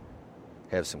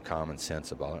 have some common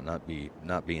sense about it,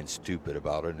 not being stupid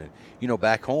about it. And you know,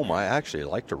 back home, I actually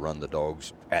like to run the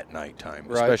dogs at nighttime,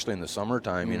 especially in the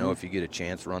summertime. You know, if you get a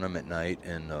chance, run them at night.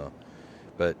 And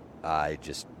but I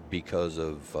just, because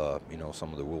of you know,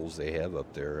 some of the wolves they have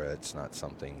up there, it's not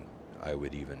something I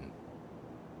would even.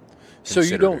 So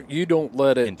you don't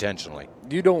let it intentionally.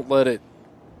 You don't let it.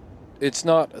 It's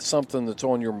not something that's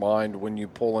on your mind when you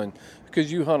pull in,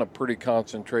 because you hunt a pretty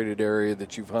concentrated area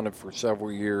that you've hunted for several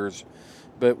years.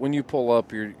 But when you pull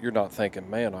up, you're not thinking,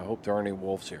 man, I hope there aren't any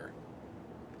wolves here.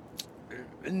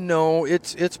 No,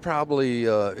 it's probably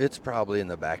in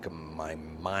the back of my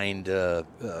mind, you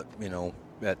know,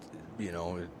 at, you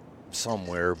know,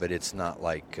 somewhere, but it's not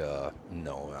like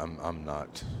no, I'm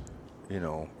not, you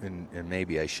know, and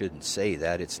maybe I shouldn't say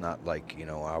that. It's not like, you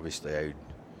know, obviously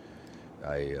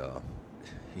I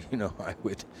you know,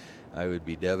 I would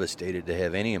be devastated to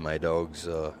have any of my dogs,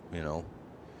 you know,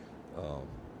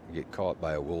 get caught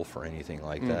by a wolf or anything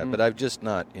like that. But I've just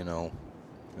not, you know,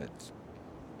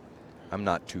 I'm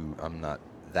not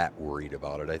that worried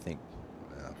about it. I think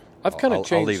I've kind of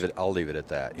changed. I'll leave it at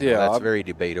that. You know, that's very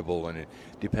debatable, and it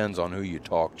depends on who you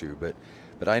talk to. But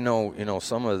I know, you know,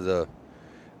 some of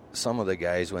the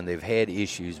guys, when they've had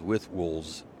issues with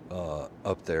wolves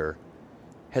up there,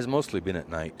 has mostly been at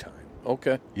nighttime.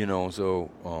 Okay. You know, so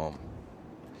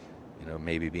you know,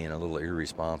 maybe being a little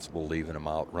irresponsible, leaving them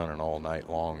out running all night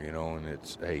long, you know, and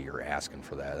it's, hey, you're asking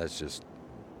for that. That's just,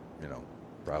 you know,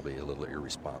 probably a little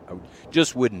irresponsible. I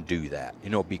just wouldn't do that,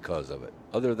 you know, because of it.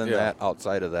 Other than that,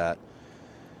 outside of that,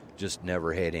 just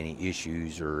never had any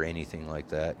issues or anything like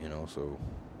that, you know, so,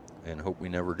 and hope we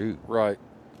never do. Right.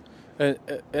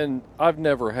 And I've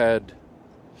never had,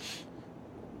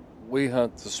 we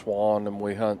hunt the Swan and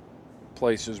we hunt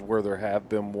places where there have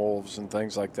been wolves and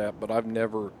things like that, but I've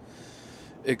never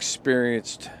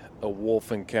experienced a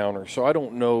wolf encounter, so I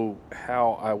don't know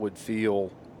how I would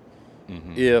feel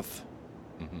if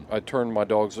I turned my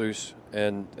dogs loose,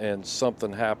 and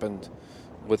something happened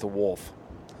with a wolf.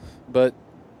 But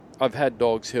I've had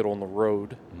dogs hit on the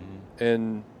road,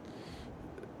 and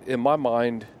in my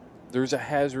mind, there's a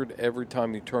hazard every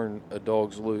time you turn a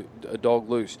dog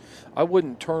loose. I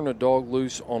wouldn't turn a dog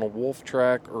loose on a wolf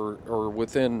track or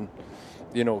within,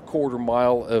 a quarter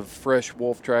mile of fresh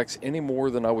wolf tracks any more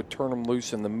than I would turn them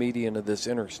loose in the median of this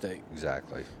interstate.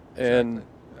 Exactly. And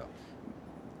Yeah.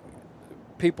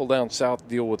 people down south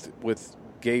deal with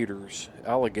gators,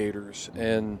 alligators,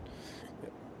 and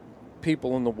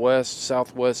people in the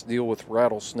southwest deal with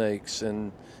rattlesnakes,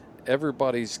 and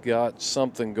everybody's got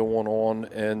something going on,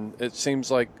 and it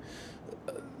seems like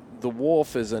the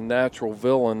wolf is a natural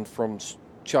villain from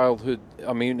childhood.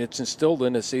 I mean, it's instilled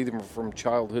in us even from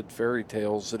childhood fairy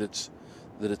tales that it's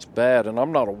bad, and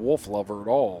I'm not a wolf lover at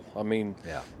all. I mean,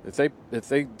 if they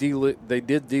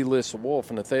did delist a wolf,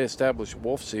 and if they established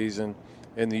wolf season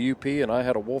in the UP and I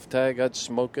had a wolf tag, I'd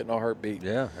smoke it in a heartbeat.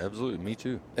 Yeah, absolutely. Me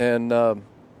too. And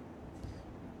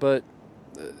but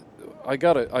I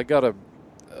got a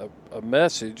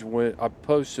message when I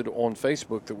posted on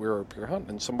Facebook that we were up here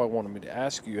hunting, and somebody wanted me to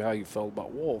ask you how you felt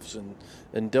about wolves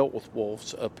and dealt with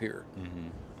wolves up here.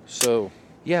 So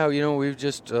yeah, we've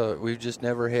just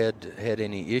never had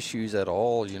any issues at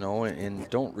all, and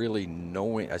don't really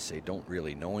know. I say don't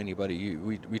really know anybody.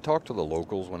 We talk to the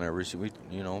locals whenever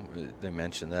they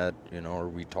mention that, or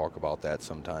we talk about that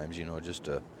sometimes, just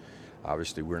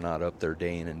obviously we're not up there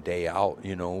day in and day out,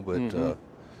 but.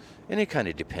 And it kind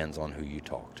of depends on who you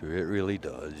talk to. It really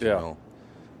does, you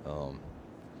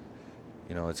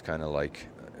know. It's kind of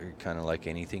like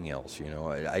anything else,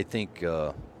 I think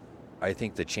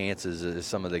the chances of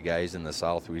some of the guys in the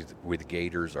South with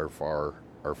gators are far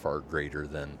greater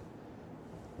than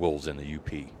wolves in the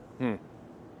UP.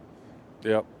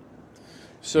 Yep.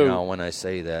 So when I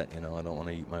say that, I don't want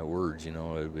to eat my words.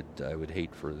 I would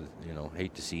hate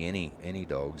to see any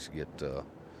dogs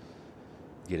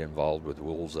get involved with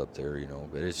wolves up there,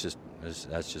 but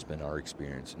that's just been our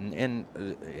experience. And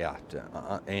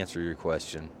to answer your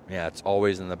question, it's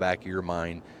always in the back of your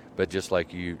mind. But just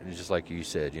like you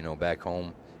said, back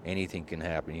home, anything can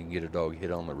happen. You can get a dog hit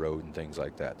on the road and things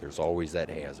like that. There's always that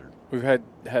hazard. We've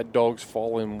had dogs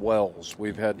fall in wells.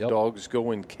 We've had dogs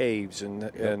go in caves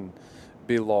and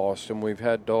be lost, and we've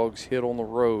had dogs hit on the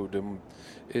road, and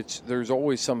there's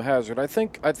always some hazard. I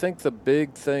think the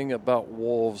big thing about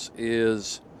wolves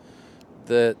is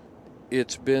that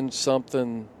it's been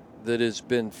something that has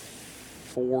been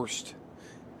forced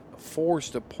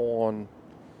upon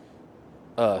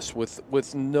us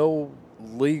with no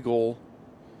legal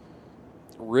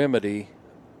remedy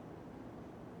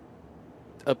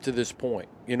up to this point.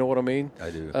 You know what I mean? I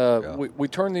do. We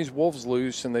turn these wolves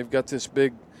loose, and they've got this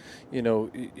big,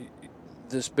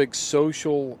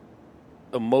 social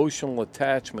emotional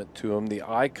attachment to them, the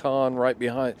icon right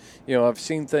behind. I've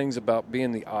seen things about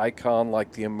being the icon,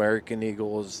 like the American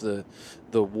eagle is the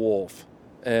wolf,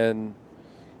 and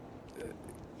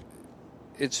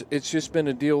it's just been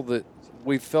a deal that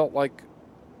we felt like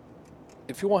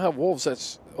if you want to have wolves,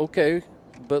 that's okay,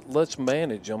 but let's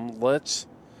manage them. Let's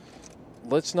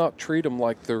not treat them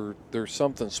like they're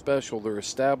something special. They're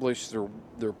established.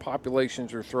 Their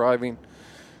populations are thriving,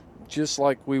 just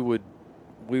like we would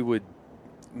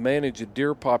manage a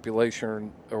deer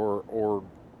population or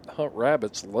hunt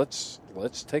rabbits. Let's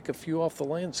take a few off the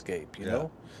landscape.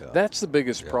 That's the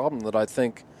biggest problem that I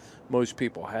think most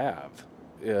people have,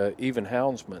 even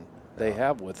houndsmen they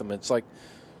have with them. It's like,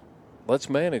 let's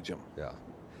manage them. Yeah.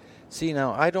 See,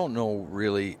 now I don't know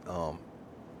really.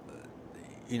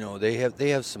 They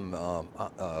have some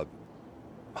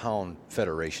hound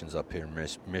federations up here in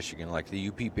Michigan, like the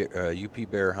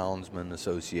UP Bear Houndsman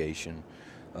Association,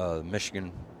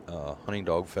 Michigan Hunting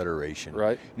Dog Federation.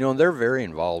 Right. And they're very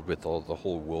involved with the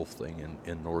whole wolf thing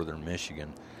in northern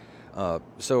Michigan.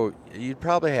 So you'd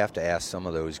probably have to ask some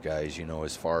of those guys,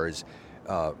 as far as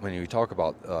when you talk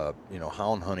about,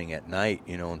 hound hunting at night,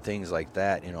 and things like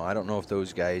that. I don't know if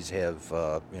those guys have,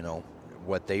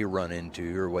 what they run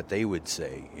into or what they would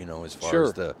say, as far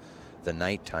as the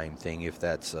nighttime thing, if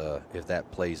that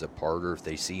plays a part, or if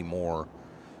they see more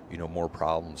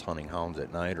problems hunting hounds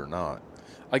at night or not.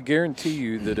 I guarantee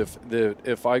you that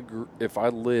if I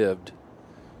lived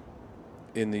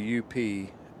in the UP,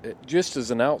 just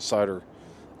as an outsider,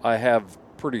 I have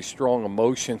pretty strong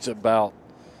emotions about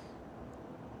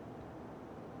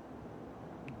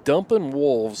dumping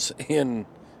wolves in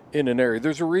an area.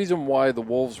 There's a reason why the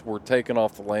wolves were taken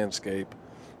off the landscape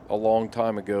a long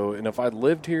time ago, and if I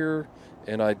lived here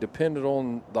and I depended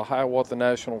on the Hiawatha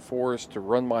National Forest to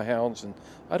run my hounds, and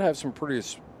I'd have some pretty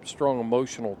strong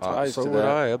emotional ties so to would that.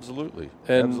 I, absolutely.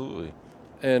 And- Absolutely.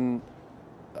 And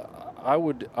I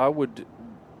would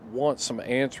want some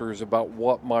answers about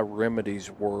what my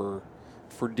remedies were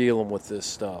for dealing with this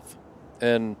stuff.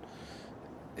 And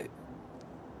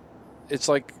it's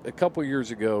like a couple years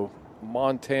ago,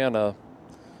 Montana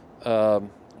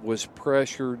was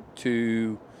pressured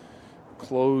to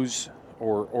close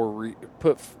or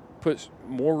put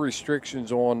more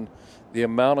restrictions on the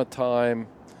amount of time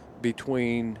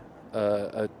between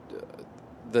that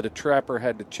a trapper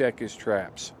had to check his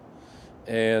traps.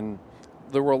 And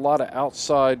there were a lot of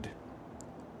outside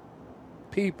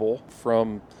people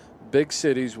from big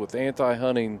cities with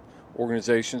anti-hunting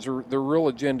organizations. Their real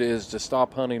agenda is to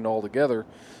stop hunting altogether,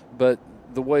 but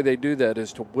the way they do that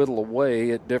is to whittle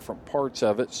away at different parts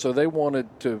of it. So they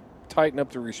wanted to tighten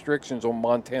up the restrictions on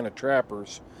Montana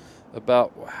trappers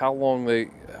about how long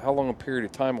a period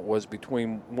of time it was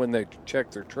between when they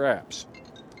checked their traps.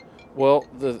 Well,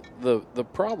 the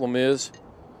problem is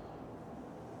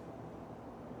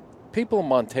people in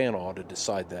Montana ought to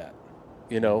decide that.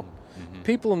 Mm-hmm.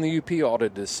 People in the UP ought to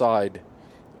decide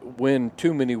when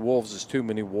too many wolves is too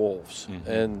many wolves,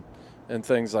 and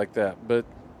things like that. But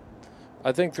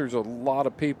I think there's a lot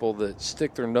of people that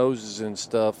stick their noses in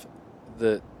stuff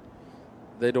that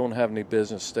they don't have any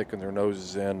business sticking their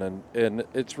noses in, and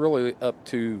it's really up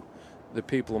to the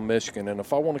people of Michigan. And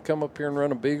if I want to come up here and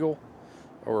run a beagle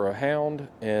or a hound,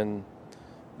 and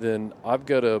then I've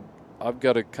got to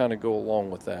kind of go along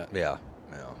with that. Yeah.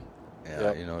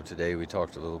 Yep. Today we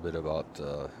talked a little bit about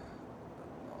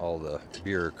all the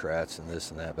bureaucrats and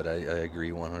this and that, but I agree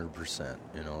 100%.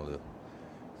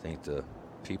 I think the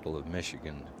people of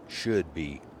Michigan should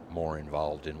be more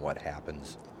involved in what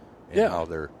happens and how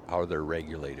they're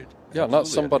regulated. Yeah, Absolutely. not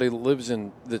somebody that lives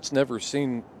that's never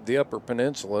seen the Upper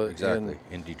Peninsula. Exactly,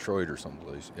 in Detroit or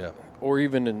someplace. Yeah, or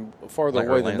even in farther Like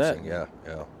away Lansing, than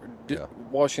that. Yeah.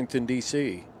 Washington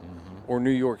D.C. or New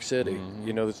York City.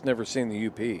 That's never seen the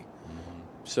UP.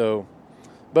 So,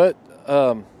 but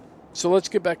so let's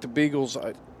get back to beagles.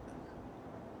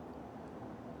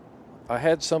 I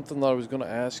had something that I was going to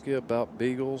ask you about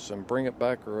beagles and bring it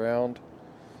back around.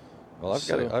 Well,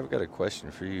 I've got a question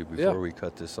for you before we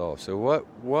cut this off. So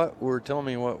tell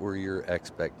me what were your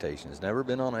expectations? Never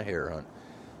been on a hare hunt.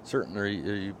 Certainly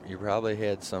you probably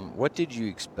had some. What did you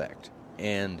expect?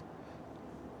 And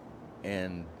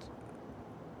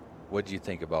what did you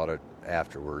think about it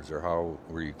afterwards, or how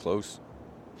were you close?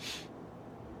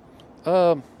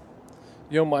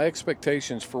 My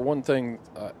expectations, for one thing,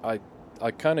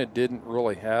 I kind of didn't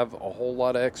really have a whole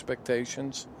lot of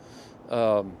expectations.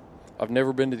 I've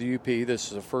never been to the UP. This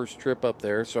is the first trip up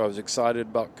there, so I was excited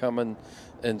about coming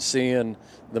and seeing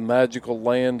the magical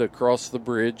land across the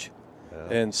bridge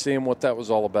and seeing what that was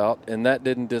all about. And that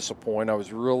didn't disappoint. I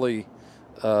was really...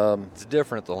 it's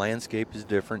different. The landscape is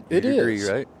different. It is. Agree,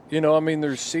 right?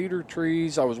 There's cedar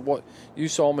trees. You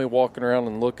saw me walking around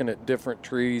and looking at different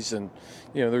trees, and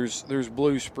there's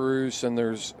blue spruce and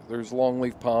there's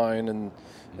longleaf pine,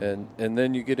 and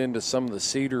then you get into some of the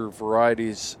cedar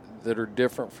varieties that are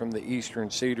different from the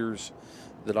eastern cedars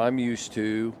that I'm used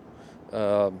to.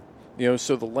 So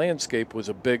the landscape was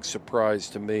a big surprise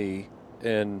to me,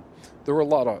 and there were a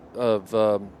lot of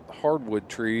hardwood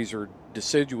trees or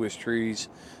deciduous trees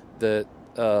that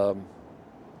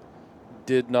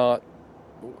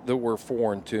that were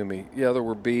foreign to me. Yeah, there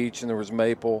were beech and there was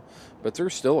maple, but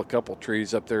there's still a couple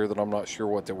trees up there that I'm not sure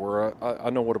what they were. I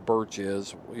know what a birch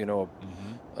is,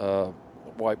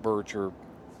 white birch, or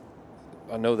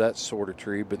I know that sort of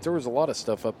tree, but there was a lot of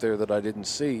stuff up there that I didn't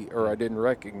see or I didn't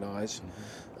recognize.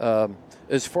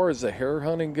 As far as the hare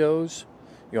hunting goes,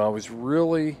 I was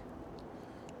really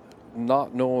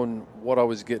not knowing what I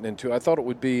was getting into. I thought it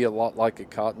would be a lot like a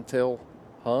cottontail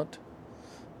hunt,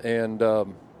 and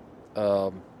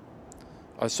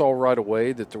I saw right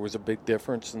away that there was a big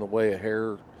difference in the way a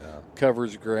hare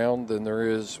covers ground than there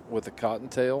is with a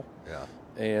cottontail. Yeah.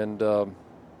 And the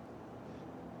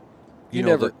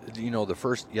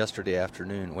first Wednesday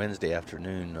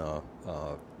afternoon,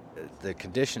 the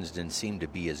conditions didn't seem to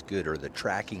be as good, or the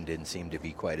tracking didn't seem to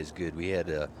be quite as good. We had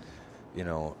it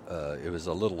was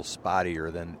a little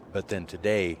spottier but then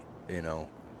today,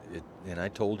 and I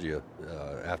told you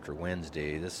after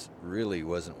Wednesday, this really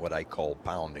wasn't what I call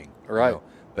pounding. Right.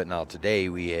 But now today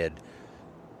we had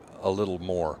a little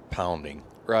more pounding.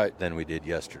 Right. Than we did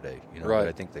yesterday. Right.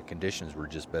 I think the conditions were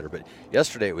just better. But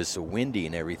yesterday it was so windy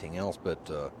and everything else. But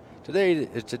today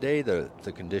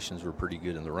the conditions were pretty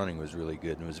good and the running was really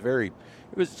good. And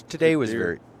today was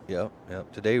very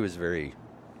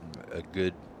a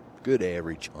good good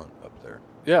average hunt up there.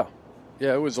 Yeah,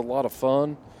 it was a lot of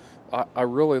fun. I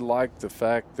really liked the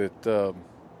fact that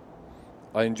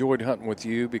I enjoyed hunting with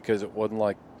you because it wasn't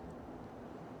like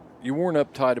you weren't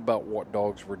uptight about what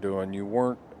dogs were doing. You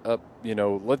weren't up,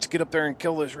 let's get up there and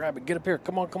kill this rabbit. Get up here.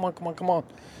 Come on.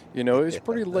 It was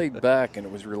pretty laid back and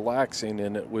it was relaxing.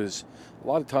 And it was a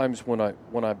lot of times when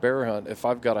I bear hunt, if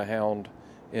I've got a hound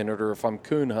in it or if I'm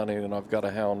coon hunting and I've got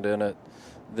a hound in it,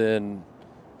 then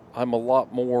I'm a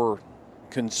lot more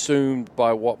consumed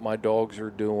by what my dogs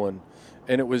are doing.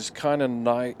 And it was kind of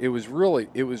nice. It was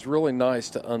really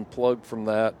nice to unplug from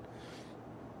that.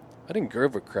 I didn't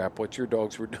give a crap what your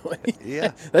dogs were doing.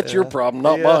 Yeah. That's your problem,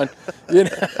 not mine.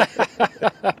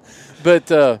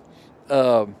 But a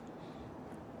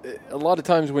lot of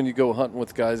times when you go hunting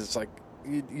with guys, it's like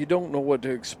you don't know what to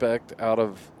expect out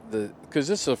of because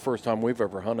this is the first time we've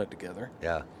ever hunted together.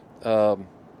 Yeah.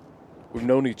 We've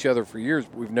known each other for years,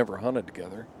 but we've never hunted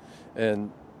together.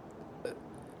 And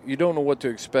you don't know what to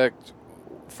expect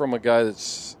from a guy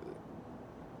that's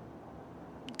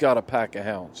got a pack of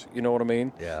hounds. You know what I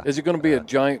mean? Yeah. Is it going to be a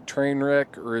giant train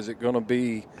wreck or is it going to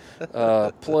be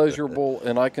pleasurable?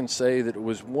 And I can say that it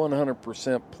was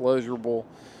 100% pleasurable.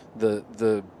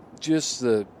 You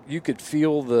could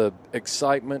feel the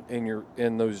excitement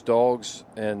in those dogs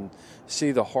and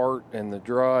see the heart and the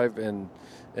drive and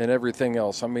everything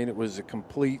else. I mean, it was a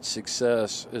complete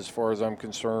success as far as I'm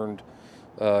concerned.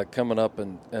 Coming up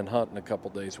and hunting a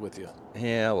couple days with you.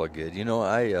 Yeah, well, good.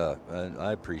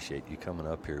 I appreciate you coming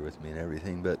up here with me and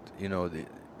everything, but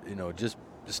just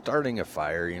starting a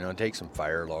fire, take some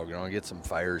fire log, get some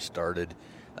fires started.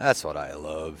 That's what I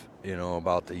love,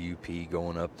 about the UP,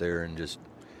 going up there and just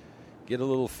get a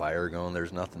little fire going.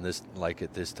 There's nothing like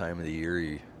it this time of the year.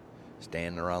 You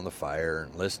stand around the fire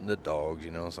and listen to dogs.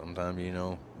 Sometimes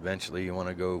eventually you want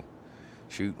to go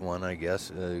shoot one. I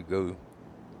guess go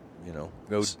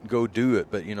do it.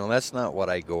 But, that's not what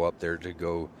I go up there to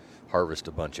go harvest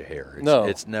a bunch of hair.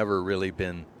 It's never really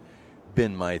been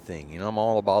my thing. I'm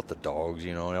all about the dogs,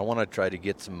 and I want to try to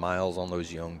get some miles on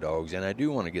those young dogs, and I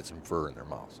do want to get some fur in their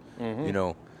mouths,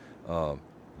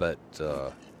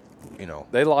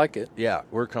 They like it. Yeah,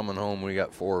 we're coming home. We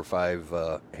got 4 or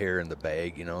 5 hair in the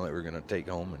bag, that we're going to take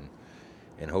home,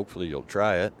 and hopefully you'll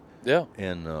try it. Yeah.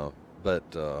 And,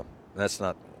 but that's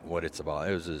not what it's about.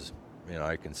 It was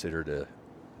I considered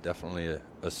definitely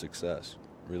a success.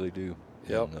 Really do.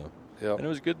 Yep. And it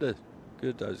was good. I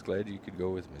was glad you could go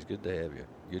with me. It's good to have you.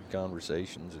 Good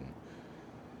conversations, and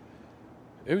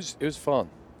it was fun.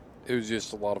 It was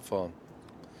just a lot of fun,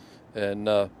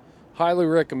 and highly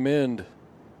recommend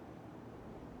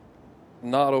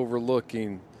not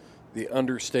overlooking the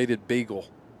understated beagle.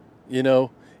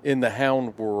 In the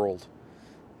hound world,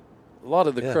 a lot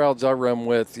of the crowds I run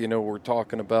with, we're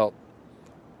talking about.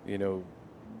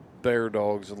 Bear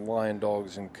dogs and lion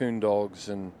dogs and coon dogs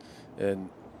and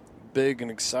big and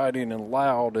exciting and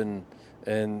loud and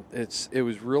it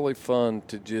was really fun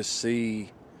to just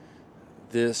see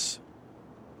this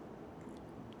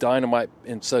dynamite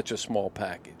in such a small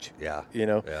package. Yeah.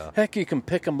 Yeah. Heck, you can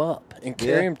pick them up and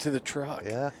carry them to the truck.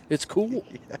 Yeah. It's cool.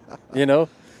 Yeah.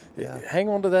 Yeah. Hang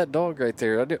on to that dog right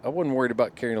there. I wasn't worried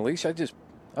about carrying a leash. I'd just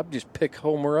pick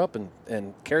Homer up and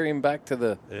carry him back to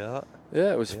the. Yeah.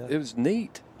 Yeah, it was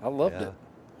neat. I loved it.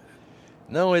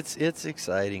 No, it's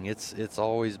exciting. It's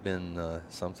always been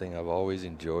something I've always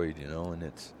enjoyed, and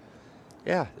it's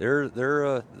they're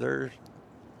a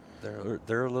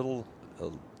little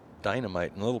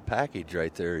dynamite and a little package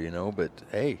right there, but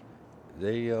hey,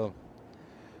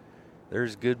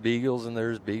 there's good beagles and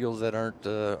there's beagles that aren't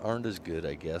as good,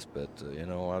 I guess, but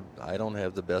I don't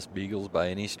have the best beagles by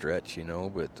any stretch,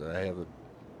 but I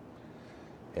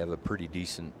have a pretty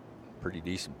decent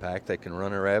pack that can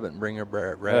run a rabbit and bring a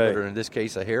rabbit, or in this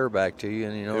case, a hare back to you,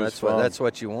 and that's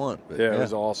what you want. But, it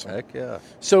was awesome. Heck yeah!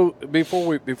 So before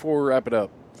we wrap it up,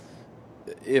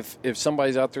 if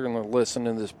somebody's out there and they're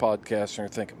listening to this podcast and they're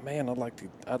thinking, man, I'd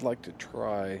like to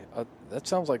try, that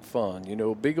sounds like fun.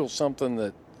 Beagle's something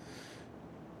that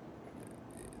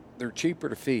they're cheaper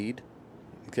to feed.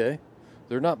 Okay,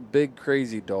 they're not big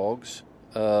crazy dogs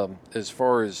as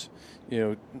far as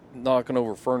knocking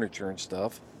over furniture and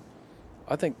stuff.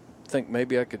 I think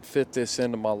maybe I could fit this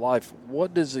into my life.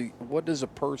 What does a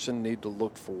person need to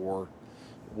look for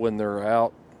when they're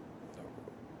out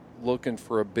looking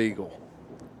for a beagle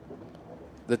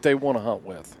that they want to hunt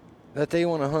with?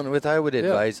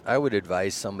 I would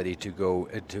advise somebody to go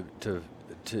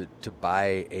to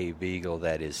buy a beagle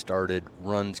that is started,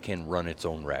 can run its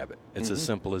own rabbit. It's as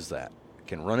simple as that. It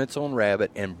can run its own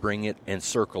rabbit and bring it and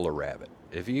circle a rabbit.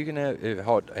 If you can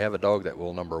have a dog that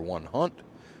will, number one, hunt,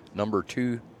 number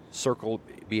two,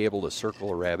 be able to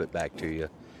circle a rabbit back to you.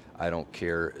 I don't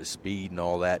care. Speed and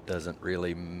all that doesn't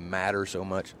really matter so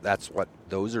much.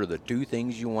 Those are the two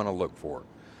things you want to look for.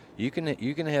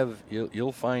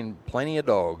 You'll find plenty of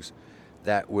dogs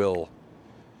that will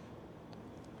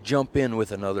jump in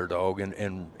with another dog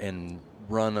and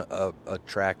run a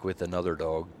track with another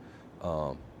dog.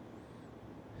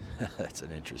 That's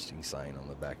an interesting sign on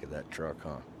the back of that truck,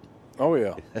 huh? Oh,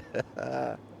 yeah.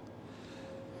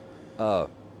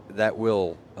 That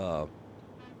will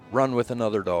run with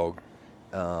another dog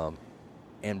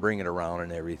and bring it around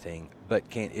and everything. But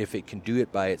if it can do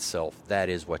it by itself, that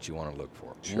is what you want to look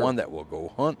for. Sure. One that will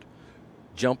go hunt,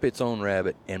 jump its own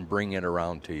rabbit, and bring it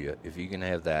around to you. If you can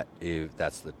have that,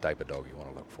 that's the type of dog you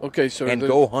want to look for. Okay, so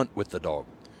go hunt with the dog.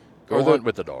 Go hunt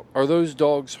with the dog. Are those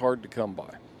dogs hard to come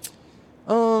by?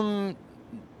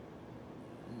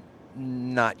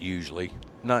 Not usually.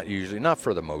 Not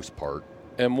for the most part.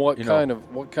 And what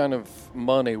kind of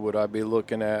money would I be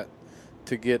looking at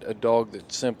to get a dog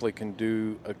that simply can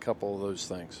do a couple of those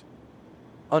things?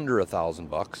 Under $1,000.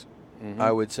 Mm-hmm.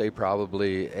 I would say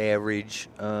probably average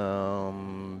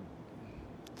 $300,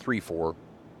 $400,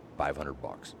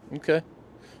 $500. Okay,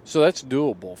 so that's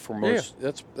doable for most.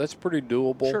 Yeah. That's pretty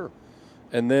doable. Sure.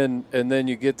 And then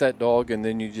you get that dog, and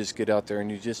then you just get out there and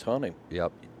you just hunt him.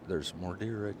 Yep. There's more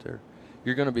deer right there.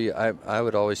 You're going to be. I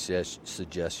would always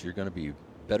suggest you're going to be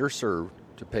better served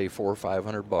to pay $400 or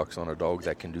 $500 on a dog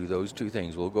that can do those two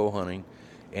things. We'll go hunting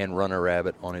and run a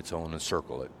rabbit on its own and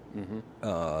circle it.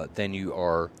 Mm-hmm. Then you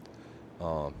are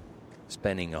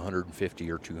spending $150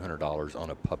 or $200 on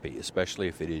a puppy, especially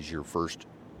if it is your first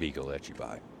beagle that you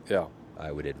buy. Yeah,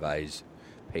 I would advise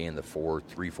paying the $300,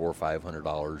 $400,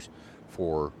 $500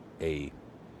 for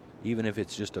even if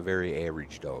it's just a very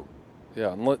average dog.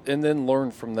 Yeah, and then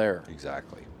learn from there.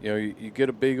 Exactly. You get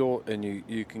a beagle, and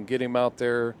you can get him out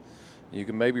there. You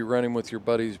can maybe run him with your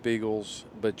buddy's beagles,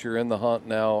 but you're in the hunt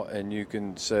now, and you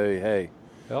can say, "Hey,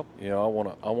 yep. I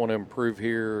want to improve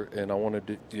here, and I want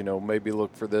to maybe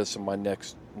look for this in my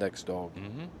next dog."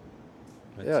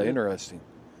 Mm-hmm. Yeah, interesting.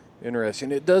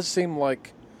 It does seem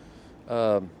like,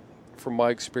 from my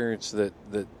experience, that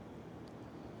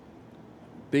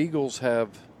beagles have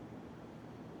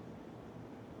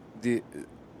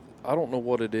I don't know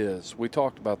what it is. We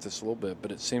talked about this a little bit,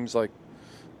 but it seems like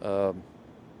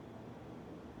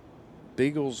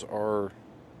beagles are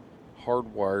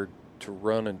hardwired to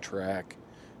run and track,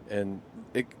 and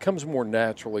it comes more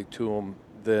naturally to them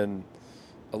than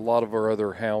a lot of our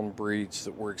other hound breeds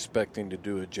that we're expecting to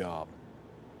do a job.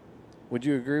 Would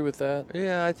you agree with that?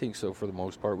 Yeah, I think so for the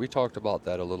most part. We talked about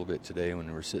that a little bit today when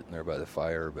we were sitting there by the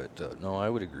fire, but no, I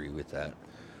would agree with that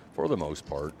for the most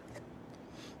part.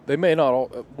 They may not all,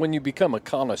 when you become a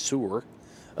connoisseur,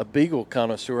 a beagle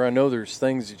connoisseur, I know there's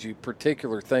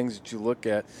particular things that you look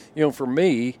at. For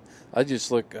me, I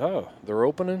just look, they're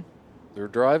opening, they're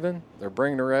driving, they're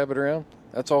bringing a rabbit around.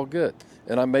 That's all good.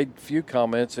 And I made a few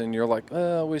comments, and you're like,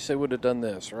 I wish they would have done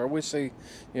this, or I wish they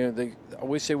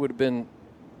would have been.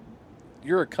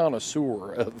 You're a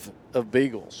connoisseur of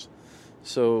beagles,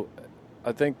 so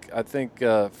I think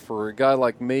for a guy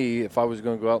like me, if I was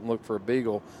going to go out and look for a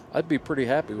beagle, I'd be pretty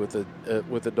happy with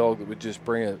a dog that would just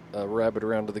bring a rabbit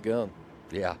around to the gun.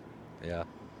 Yeah.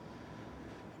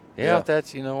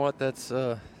 That's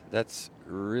that's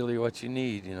really what you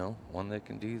need. One that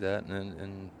can do that,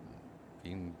 and if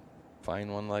you can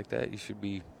find one like that, you should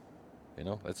be,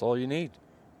 that's all you need.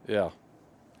 Yeah.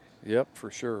 Yep, for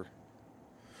sure.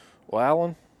 Well,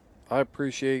 Alan, I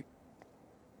appreciate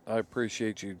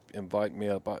you inviting me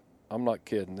up. I'm not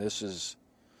kidding. This has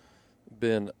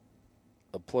been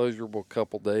a pleasurable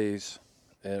couple days,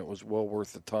 and it was well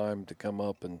worth the time to come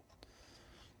up and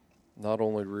not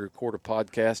only record a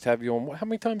podcast, have you on. How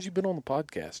many times you been on the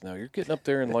podcast now? You're getting up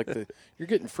there and you're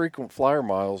getting frequent flyer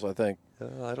miles, I think.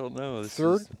 I don't know.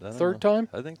 Third time?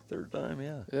 I think third time,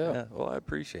 yeah. Yeah. Well, I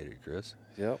appreciate it, Chris.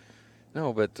 Yep.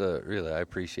 No, but really, I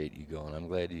appreciate you going. I'm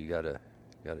glad you got a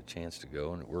chance to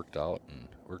go, and it worked out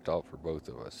for both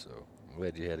of us. So I'm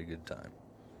glad you had a good time.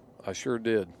 I sure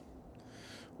did.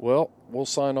 Well, we'll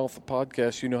sign off the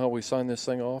podcast. You know how we sign this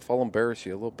thing off? I'll embarrass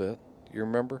you a little bit. You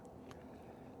remember?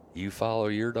 You follow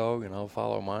your dog, and I'll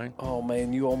follow mine. Oh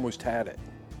man, you almost had it.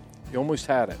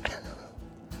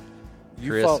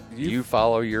 Chris, you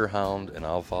follow your hound, and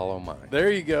I'll follow mine.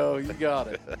 There you go. You got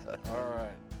it. All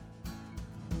right.